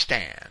to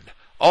stand,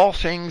 all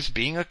things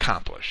being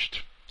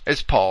accomplished,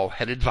 as Paul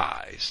had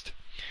advised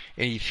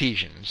in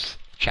Ephesians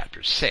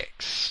chapter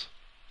 6.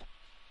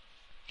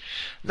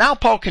 Now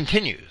Paul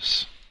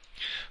continues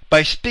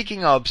by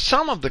speaking of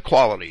some of the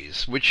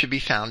qualities which should be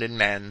found in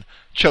men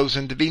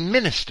chosen to be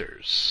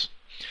ministers,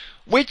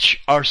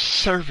 which are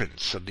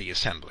servants of the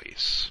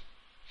assemblies.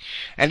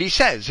 And he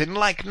says, in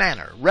like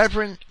manner,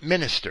 reverent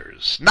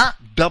ministers,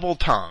 not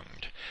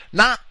double-tongued,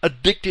 not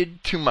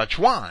addicted to much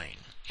wine,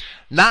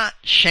 not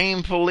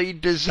shamefully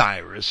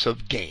desirous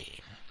of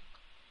gain.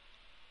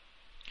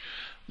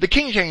 The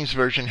King James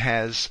Version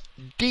has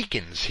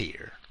deacons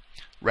here,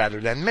 rather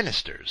than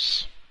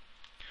ministers.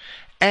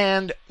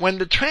 And when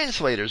the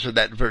translators of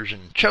that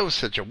version chose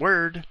such a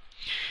word,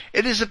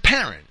 it is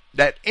apparent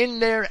that in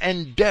their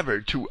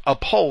endeavor to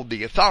uphold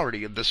the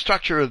authority of the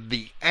structure of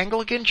the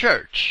Anglican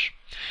Church,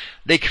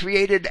 they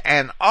created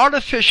an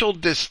artificial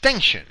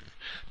distinction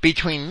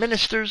between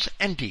ministers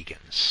and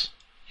deacons.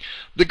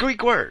 The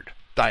Greek word,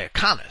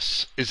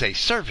 diakonos, is a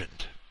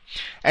servant,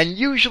 and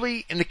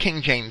usually in the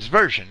King James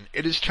Version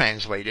it is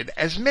translated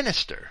as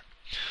minister,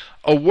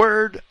 a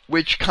word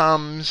which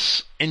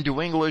comes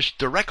into English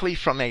directly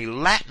from a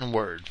Latin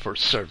word for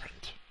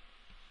servant.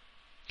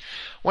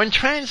 When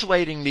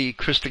translating the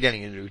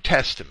Christogenea New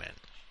Testament,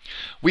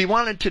 we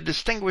wanted to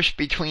distinguish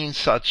between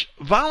such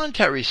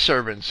voluntary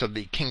servants of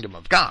the kingdom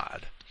of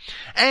God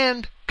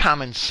and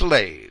common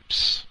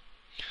slaves.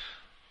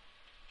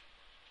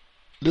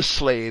 The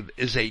slave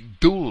is a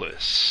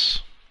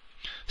doulos.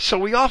 So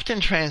we often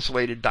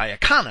translated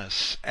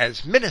diakonos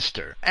as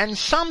minister and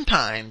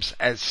sometimes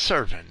as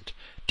servant,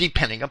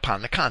 depending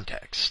upon the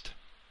context.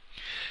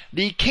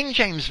 The King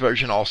James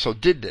Version also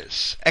did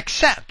this,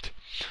 except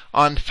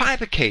on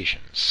 5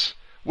 occasions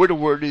where the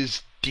word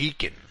is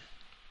deacon,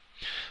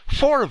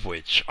 4 of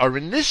which are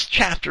in this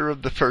chapter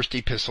of the first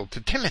epistle to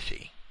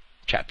Timothy,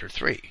 chapter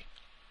 3,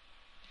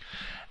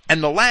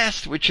 and the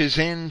last which is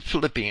in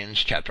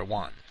Philippians chapter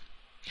 1.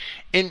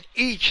 In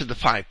each of the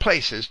 5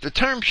 places, the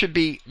term should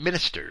be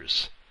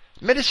ministers,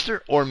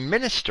 minister or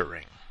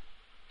ministering,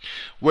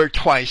 where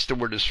twice the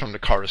word is from the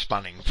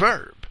corresponding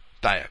verb,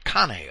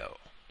 diakoneo.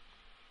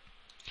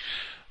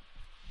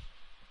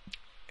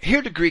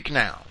 Here the Greek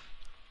noun,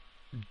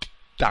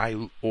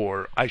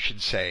 dilogia,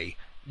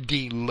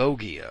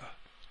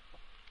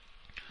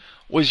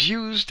 was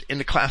used in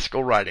the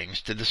classical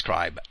writings to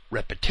describe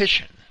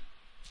repetition.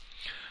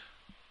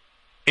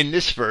 In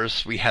this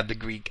verse we have the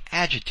Greek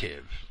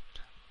adjective,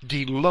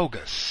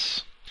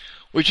 dilogos,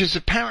 which is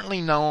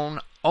apparently known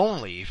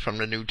only from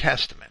the New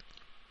Testament,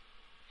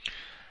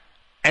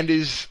 and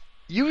is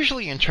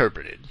usually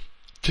interpreted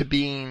to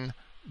being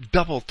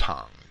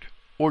double-tongued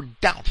or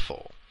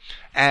doubtful,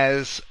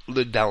 as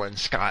Liddell and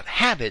Scott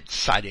have it,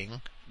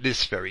 citing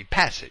this very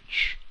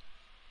passage.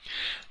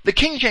 The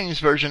King James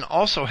Version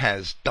also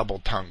has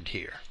double-tongued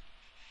here.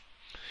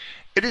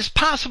 It is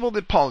possible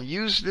that Paul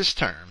used this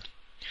term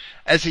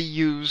as he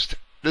used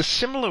the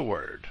similar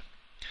word,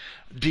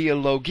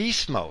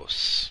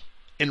 dialogismos,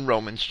 in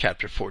Romans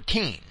chapter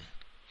 14,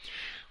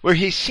 where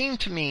he seemed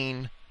to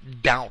mean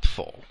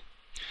doubtful.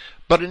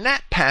 But in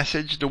that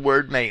passage, the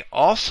word may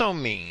also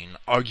mean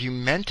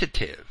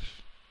argumentative.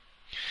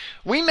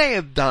 We may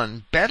have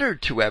done better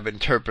to have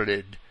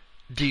interpreted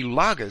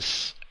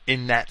dilogos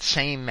in that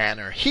same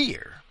manner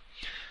here,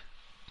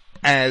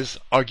 as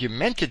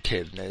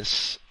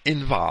argumentativeness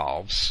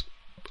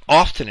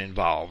often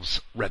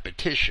involves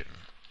repetition.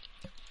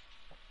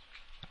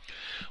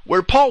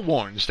 Where Paul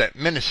warns that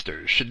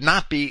ministers should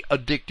not be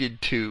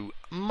addicted to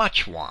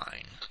much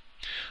wine,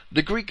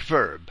 the Greek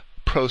verb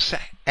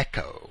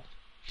proseko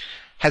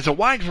has a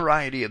wide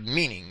variety of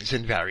meanings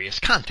in various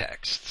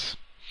contexts,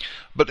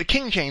 but the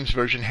King James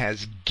Version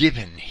has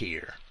given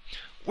here,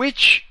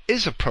 which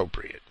is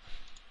appropriate.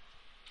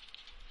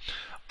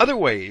 Other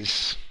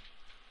ways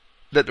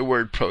that the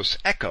word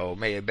proseko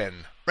may have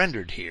been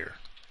rendered here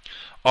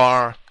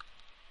are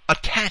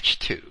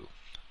attached to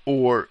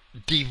or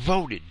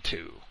devoted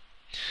to,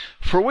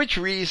 for which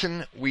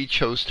reason we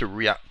chose to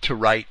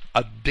write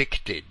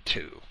addicted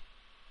to.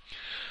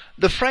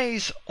 The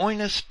phrase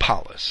oinos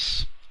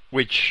polis,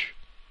 which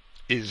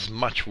is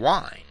much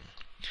wine,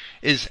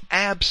 is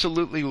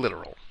absolutely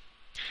literal.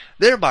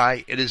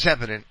 Thereby it is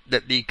evident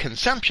that the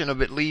consumption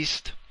of at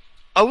least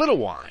a little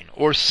wine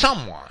or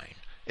some wine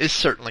is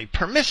certainly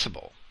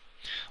permissible,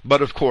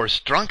 but of course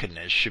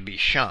drunkenness should be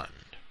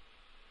shunned.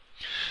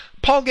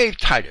 Paul gave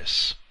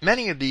Titus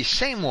many of these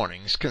same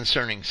warnings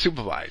concerning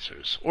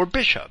supervisors or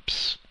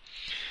bishops,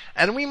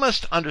 and we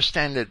must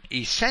understand that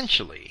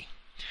essentially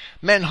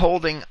men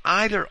holding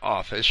either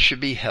office should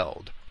be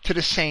held to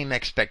the same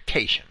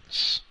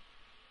expectations.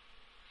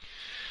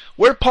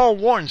 Where Paul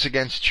warns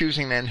against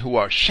choosing men who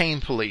are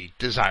shamefully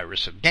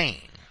desirous of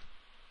gain,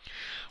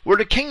 where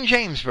the King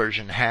James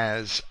Version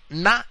has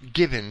not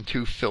given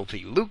to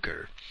filthy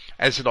lucre,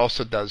 as it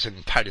also does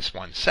in Titus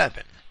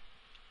 1:7.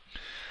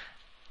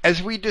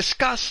 As we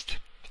discussed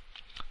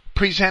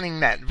presenting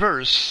that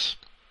verse,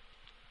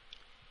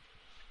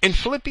 in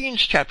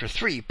Philippians chapter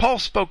 3, Paul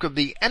spoke of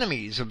the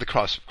enemies of the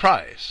cross of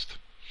Christ,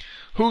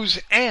 whose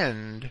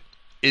end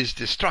is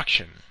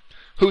destruction,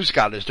 whose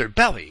God is their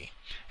belly,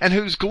 and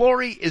whose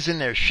glory is in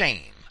their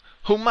shame,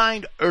 who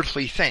mind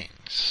earthly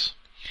things.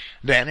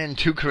 Then in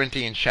 2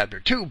 Corinthians chapter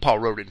 2, Paul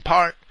wrote in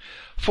part,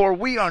 "For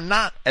we are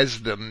not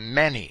as the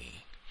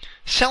many,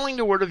 selling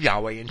the word of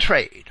Yahweh in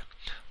trade,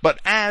 but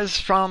as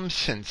from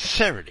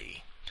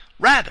sincerity,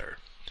 rather,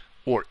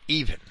 or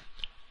even,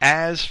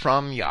 as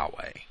from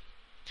Yahweh."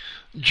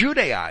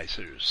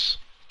 Judaizers,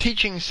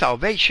 teaching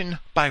salvation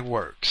by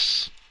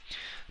works,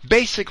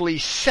 basically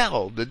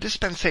sell the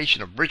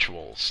dispensation of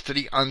rituals to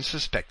the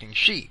unsuspecting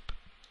sheep.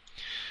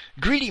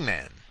 Greedy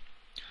men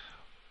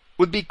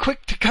would be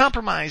quick to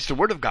compromise the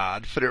word of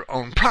God for their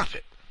own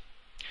profit.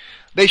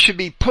 They should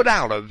be put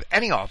out of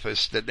any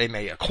office that they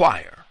may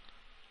acquire.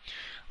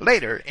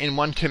 Later, in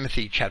 1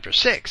 Timothy chapter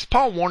 6,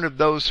 Paul warned of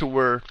those who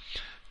were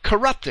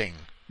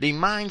corrupting the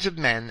minds of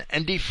men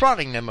and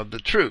defrauding them of the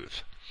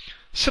truth,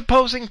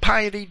 supposing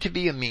piety to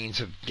be a means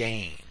of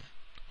gain.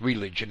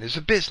 Religion is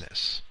a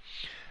business.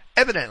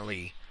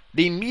 Evidently,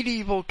 the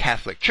medieval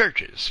Catholic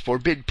churches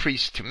forbid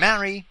priests to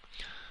marry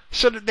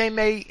so that they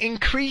may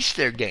increase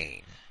their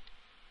gain.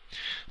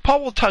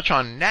 Paul will touch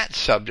on that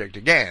subject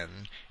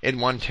again in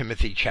 1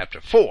 Timothy chapter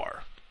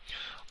 4,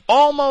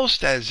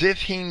 almost as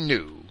if he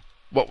knew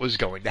what was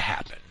going to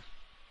happen.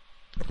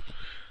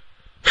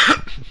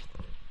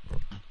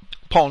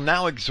 Paul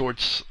now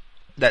exhorts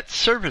that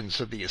servants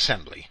of the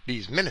assembly,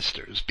 these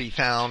ministers, be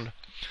found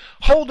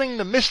holding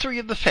the mystery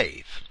of the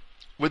faith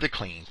with a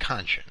clean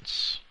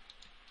conscience.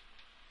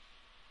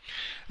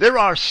 There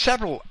are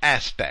several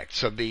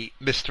aspects of the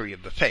mystery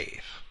of the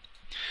faith.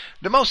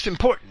 The most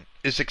important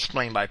is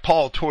explained by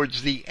Paul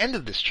towards the end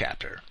of this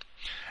chapter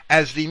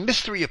as the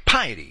mystery of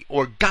piety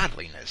or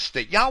godliness,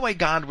 that Yahweh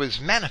God was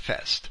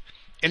manifest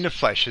in the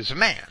flesh as a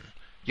man,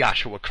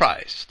 Yahshua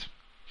Christ.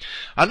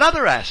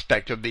 Another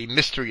aspect of the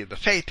mystery of the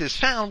faith is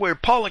found where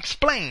Paul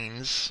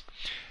explains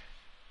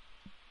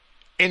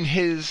in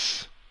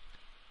his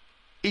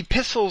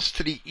epistles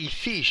to the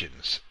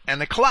Ephesians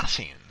and the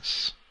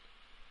Colossians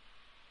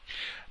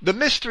the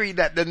mystery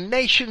that the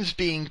nations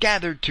being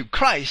gathered to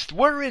Christ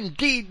were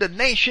indeed the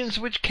nations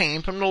which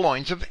came from the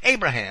loins of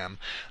Abraham,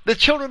 the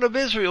children of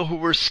Israel who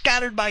were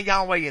scattered by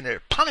Yahweh in their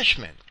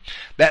punishment,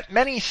 that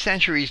many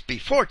centuries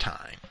before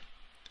time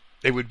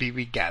they would be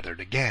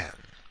regathered again.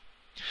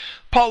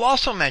 Paul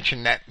also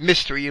mentioned that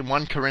mystery in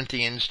 1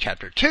 Corinthians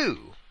chapter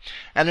 2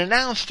 and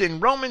announced in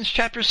Romans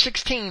chapter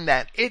 16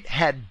 that it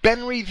had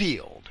been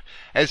revealed,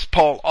 as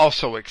Paul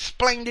also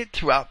explained it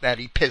throughout that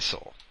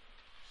epistle.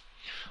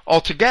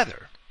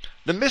 Altogether,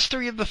 the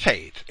mystery of the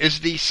faith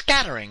is the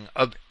scattering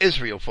of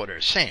Israel for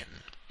their sin,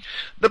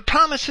 the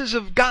promises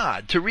of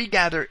God to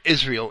regather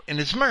Israel in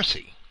His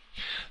mercy,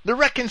 the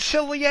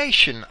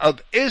reconciliation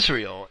of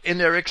Israel in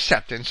their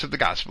acceptance of the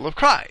gospel of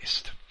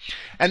Christ,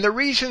 and the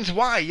reasons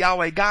why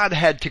Yahweh God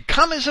had to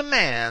come as a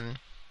man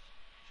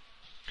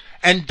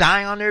and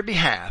die on their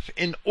behalf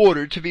in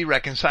order to be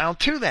reconciled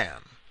to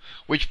them,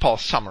 which Paul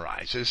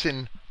summarizes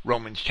in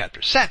Romans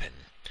chapter 7,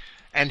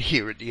 and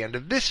here at the end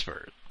of this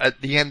verse,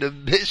 at the end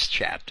of this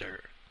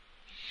chapter.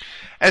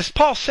 As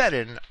Paul said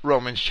in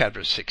Romans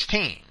chapter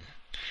 16,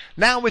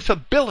 "Now with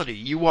ability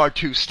you are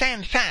to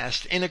stand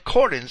fast in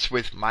accordance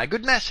with my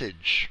good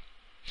message,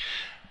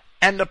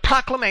 and the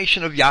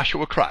proclamation of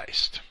Yahshua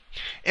Christ,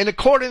 in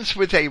accordance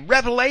with a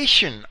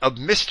revelation of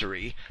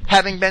mystery,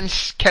 having been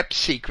kept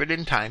secret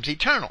in times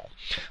eternal,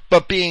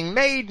 but being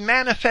made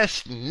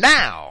manifest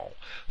now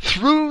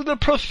through the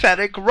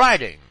prophetic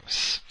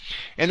writings,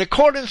 in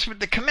accordance with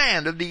the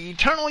command of the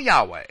eternal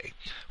Yahweh,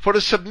 for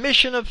the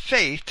submission of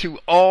faith to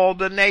all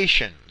the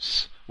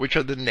nations, which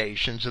are the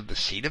nations of the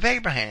seed of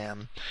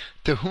Abraham,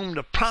 to whom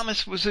the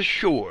promise was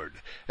assured,"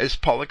 as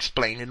Paul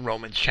explained in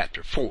Romans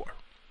chapter 4.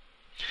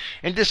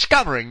 In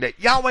discovering that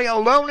Yahweh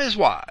alone is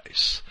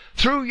wise,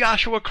 through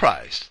Yahshua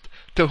Christ,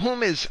 to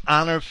whom is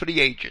honor for the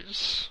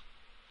ages.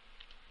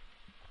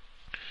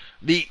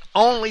 The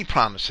only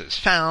promises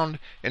found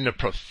in the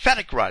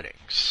prophetic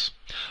writings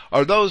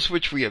are those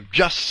which we have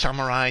just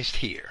summarized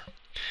here.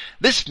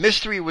 This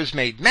mystery was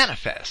made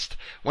manifest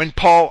when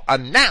Paul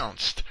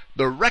announced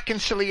the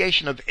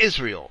reconciliation of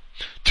Israel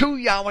to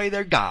Yahweh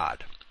their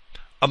God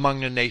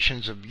among the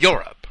nations of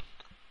Europe,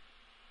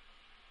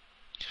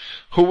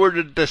 who were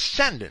the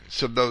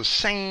descendants of those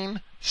same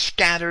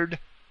scattered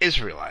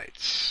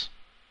Israelites,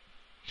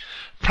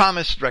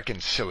 promised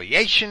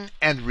reconciliation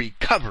and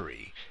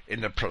recovery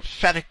in the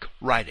prophetic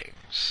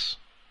writings.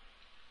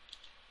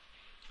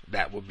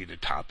 That will be the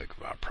topic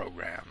of our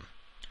program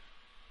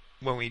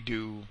when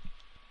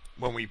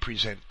we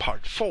present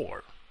part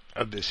 4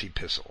 of this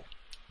epistle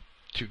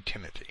to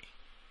Timothy.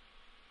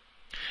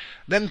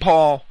 Then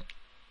Paul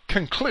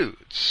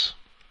concludes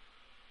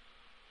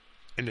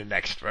in the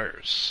next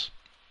verse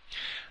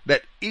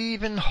that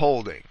even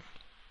holding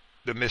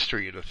the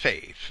mystery of the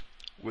faith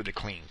with a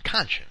clean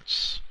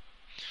conscience,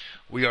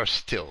 we are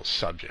still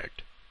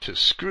subject to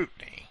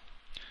scrutiny,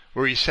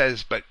 where he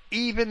says, but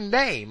even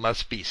they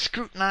must be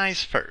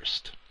scrutinized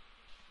first.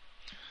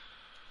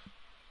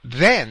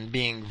 Then,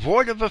 being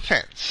void of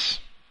offense,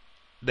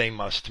 they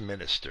must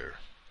minister.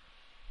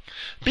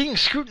 Being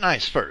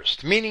scrutinized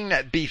first, meaning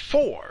that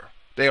before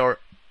they are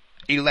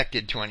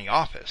elected to any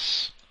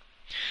office,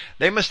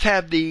 they must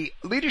have the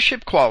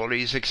leadership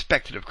qualities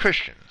expected of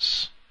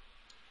Christians,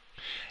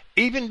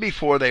 even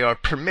before they are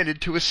permitted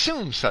to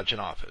assume such an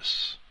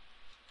office.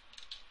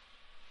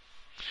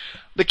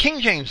 The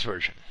King James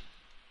Version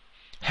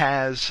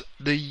has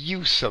the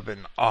use of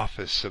an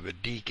office of a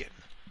deacon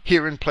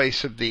here in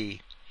place of the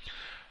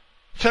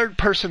third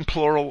person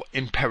plural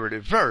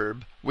imperative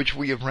verb, which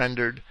we have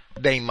rendered,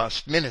 they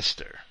must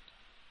minister.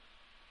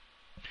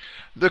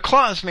 The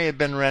clause may have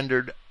been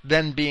rendered,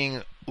 then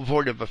being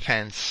void of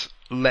offense,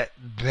 let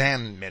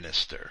them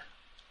minister.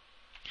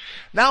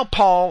 Now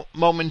Paul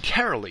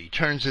momentarily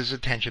turns his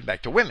attention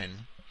back to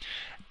women,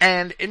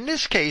 and in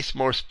this case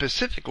more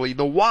specifically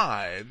the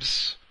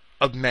wives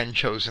of men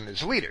chosen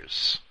as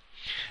leaders,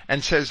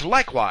 and says,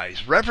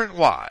 likewise, reverent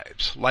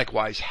wives,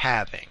 likewise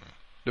having.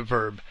 The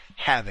verb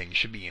having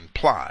should be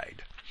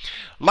implied.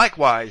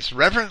 Likewise,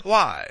 reverent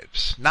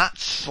wives, not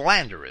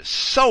slanderous,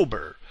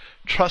 sober,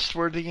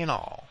 trustworthy in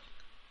all.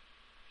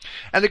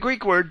 And the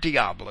Greek word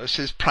diabolos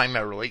is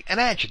primarily an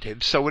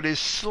adjective, so it is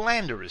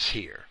slanderous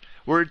here.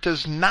 Where it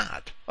does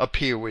not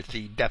appear with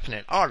the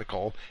definite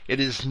article, it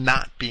is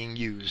not being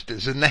used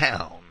as a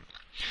noun.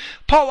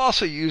 Paul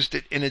also used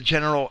it in a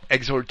general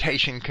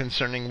exhortation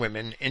concerning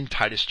women in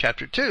Titus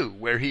chapter 2,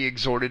 where he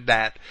exhorted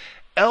that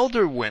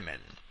elder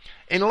women,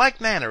 in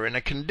like manner in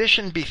a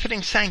condition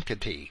befitting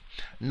sanctity,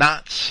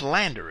 not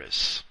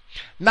slanderous,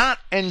 not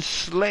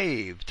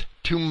enslaved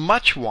to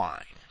much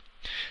wine,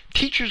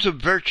 teachers of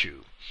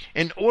virtue,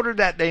 in order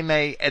that they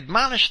may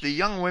admonish the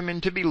young women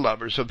to be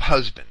lovers of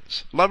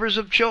husbands, lovers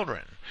of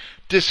children,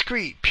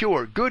 discreet,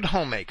 pure, good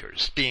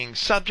homemakers, being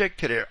subject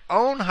to their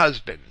own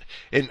husband,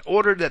 in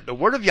order that the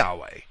word of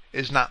Yahweh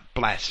is not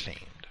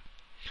blasphemed.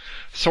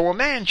 So a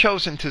man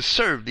chosen to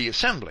serve the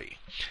assembly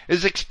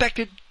is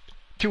expected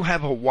to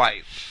have a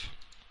wife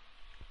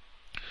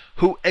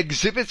who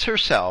exhibits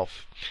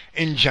herself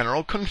in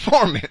general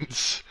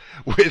conformance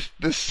with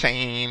the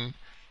same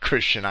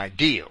Christian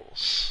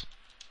ideals.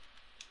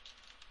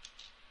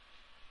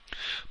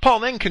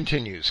 Paul then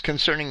continues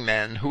concerning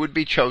men who would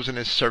be chosen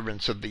as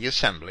servants of the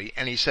assembly,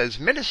 and he says,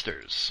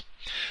 ministers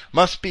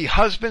must be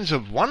husbands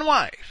of one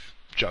wife,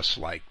 just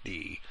like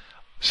the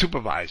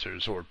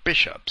supervisors or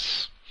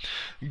bishops,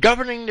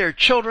 governing their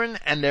children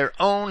and their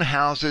own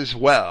houses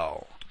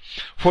well.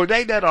 For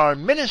they that are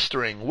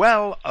ministering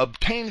well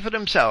obtain for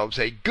themselves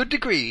a good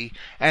degree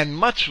and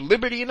much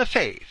liberty in the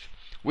faith,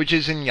 which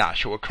is in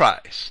Yahshua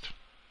Christ.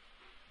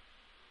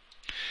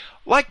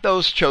 Like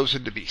those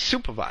chosen to be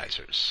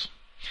supervisors,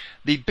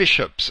 the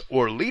bishops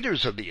or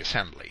leaders of the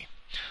assembly,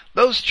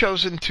 those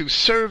chosen to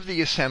serve the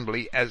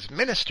assembly as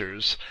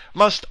ministers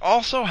must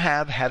also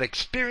have had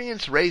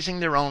experience raising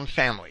their own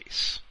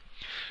families,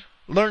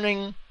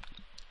 learning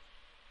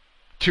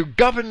to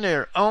govern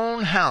their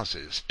own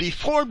houses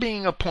before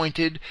being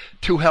appointed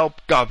to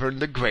help govern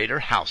the greater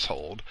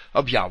household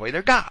of Yahweh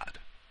their God.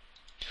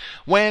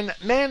 When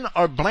men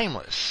are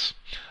blameless,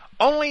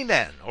 only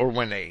then, or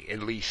when they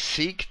at least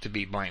seek to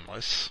be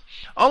blameless,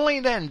 only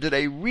then do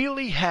they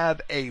really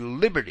have a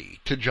liberty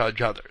to judge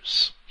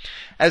others.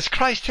 As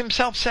Christ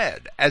himself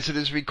said, as it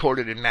is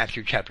recorded in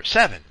Matthew chapter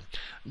 7,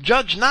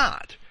 judge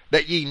not,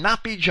 that ye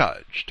not be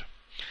judged.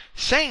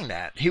 Saying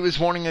that, he was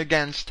warning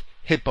against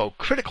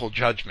hypocritical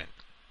judgment.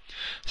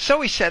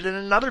 So he said in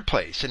another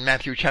place in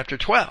Matthew chapter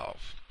 12,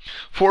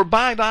 for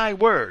by thy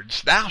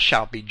words thou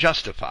shalt be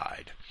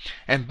justified,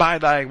 and by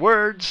thy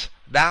words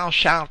thou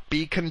shalt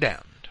be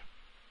condemned.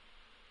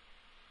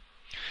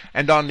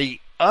 And on the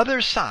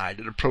other side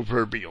of the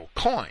proverbial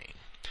coin,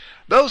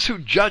 those who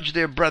judge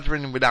their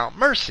brethren without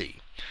mercy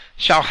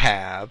shall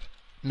have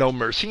no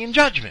mercy in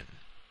judgment.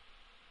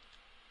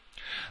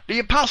 The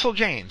Apostle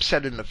James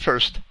said in the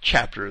first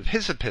chapter of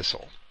his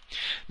epistle,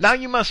 now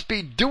you must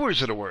be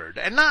doers of the word,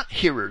 and not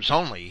hearers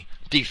only,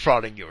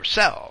 defrauding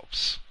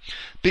yourselves.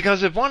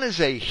 Because if one is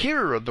a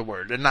hearer of the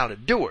word and not a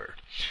doer,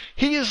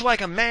 he is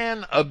like a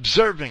man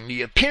observing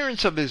the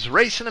appearance of his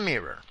race in a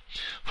mirror,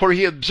 For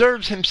he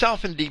observes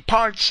himself and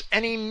departs,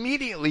 and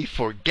immediately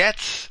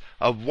forgets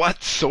of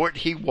what sort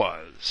he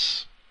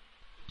was.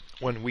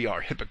 When we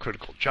are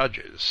hypocritical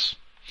judges,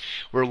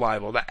 we're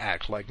liable to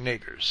act like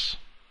niggers.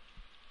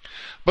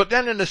 But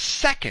then in the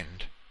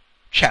second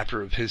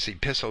chapter of his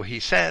epistle he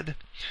said,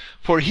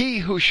 For he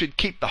who should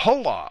keep the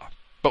whole law,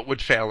 but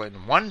would fail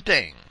in one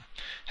thing,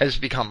 has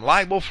become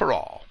liable for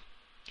all.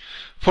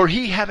 For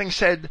he, having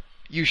said,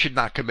 You should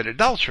not commit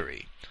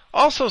adultery,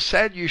 also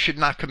said, You should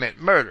not commit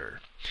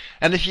murder.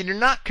 And if you do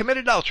not commit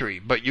adultery,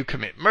 but you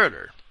commit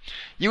murder,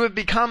 you have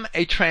become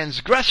a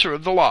transgressor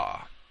of the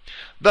law.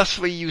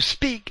 Thusly you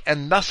speak,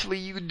 and thusly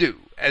you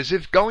do, as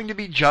if going to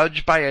be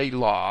judged by a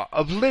law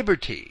of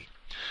liberty.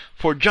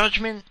 For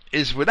judgment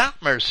is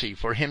without mercy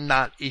for him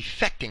not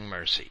effecting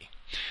mercy.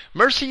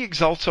 Mercy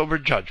exalts over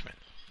judgment.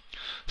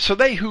 So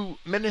they who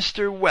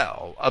minister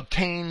well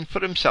obtain for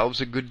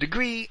themselves a good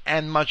degree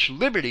and much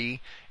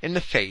liberty in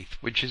the faith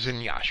which is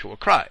in Yahshua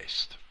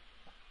Christ.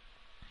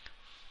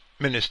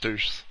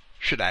 Ministers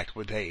should act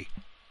with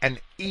an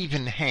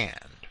even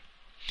hand.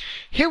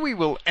 Here we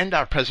will end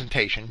our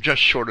presentation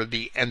just short of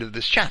the end of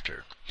this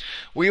chapter.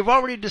 We have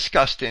already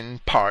discussed in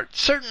part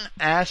certain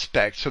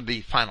aspects of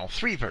the final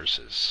 3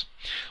 verses,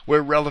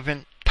 where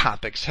relevant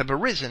topics have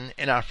arisen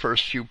in our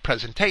first few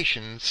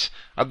presentations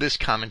of this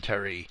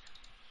commentary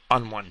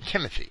on 1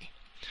 Timothy.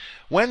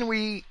 When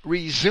we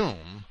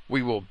resume,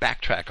 we will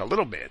backtrack a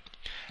little bit,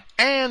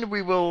 and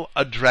we will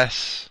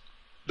address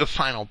the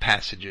final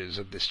passages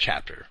of this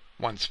chapter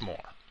once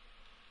more.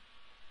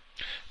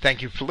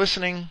 Thank you for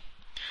listening.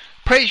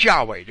 Praise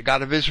Yahweh, the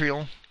God of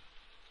Israel,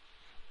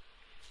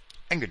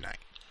 and good night.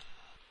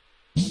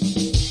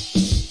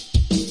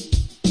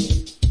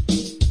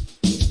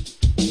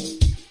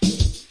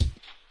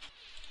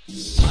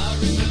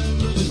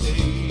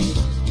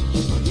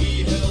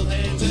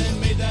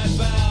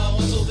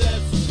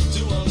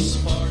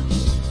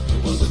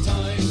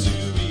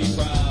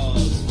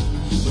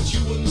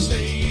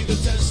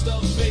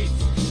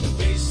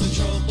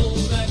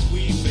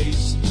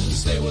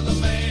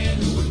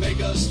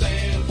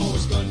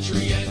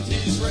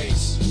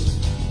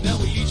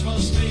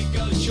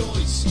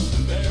 Choice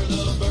and bear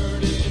the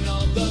burden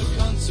of the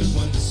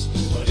consequence.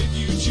 But if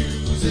you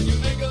choose and you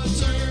make a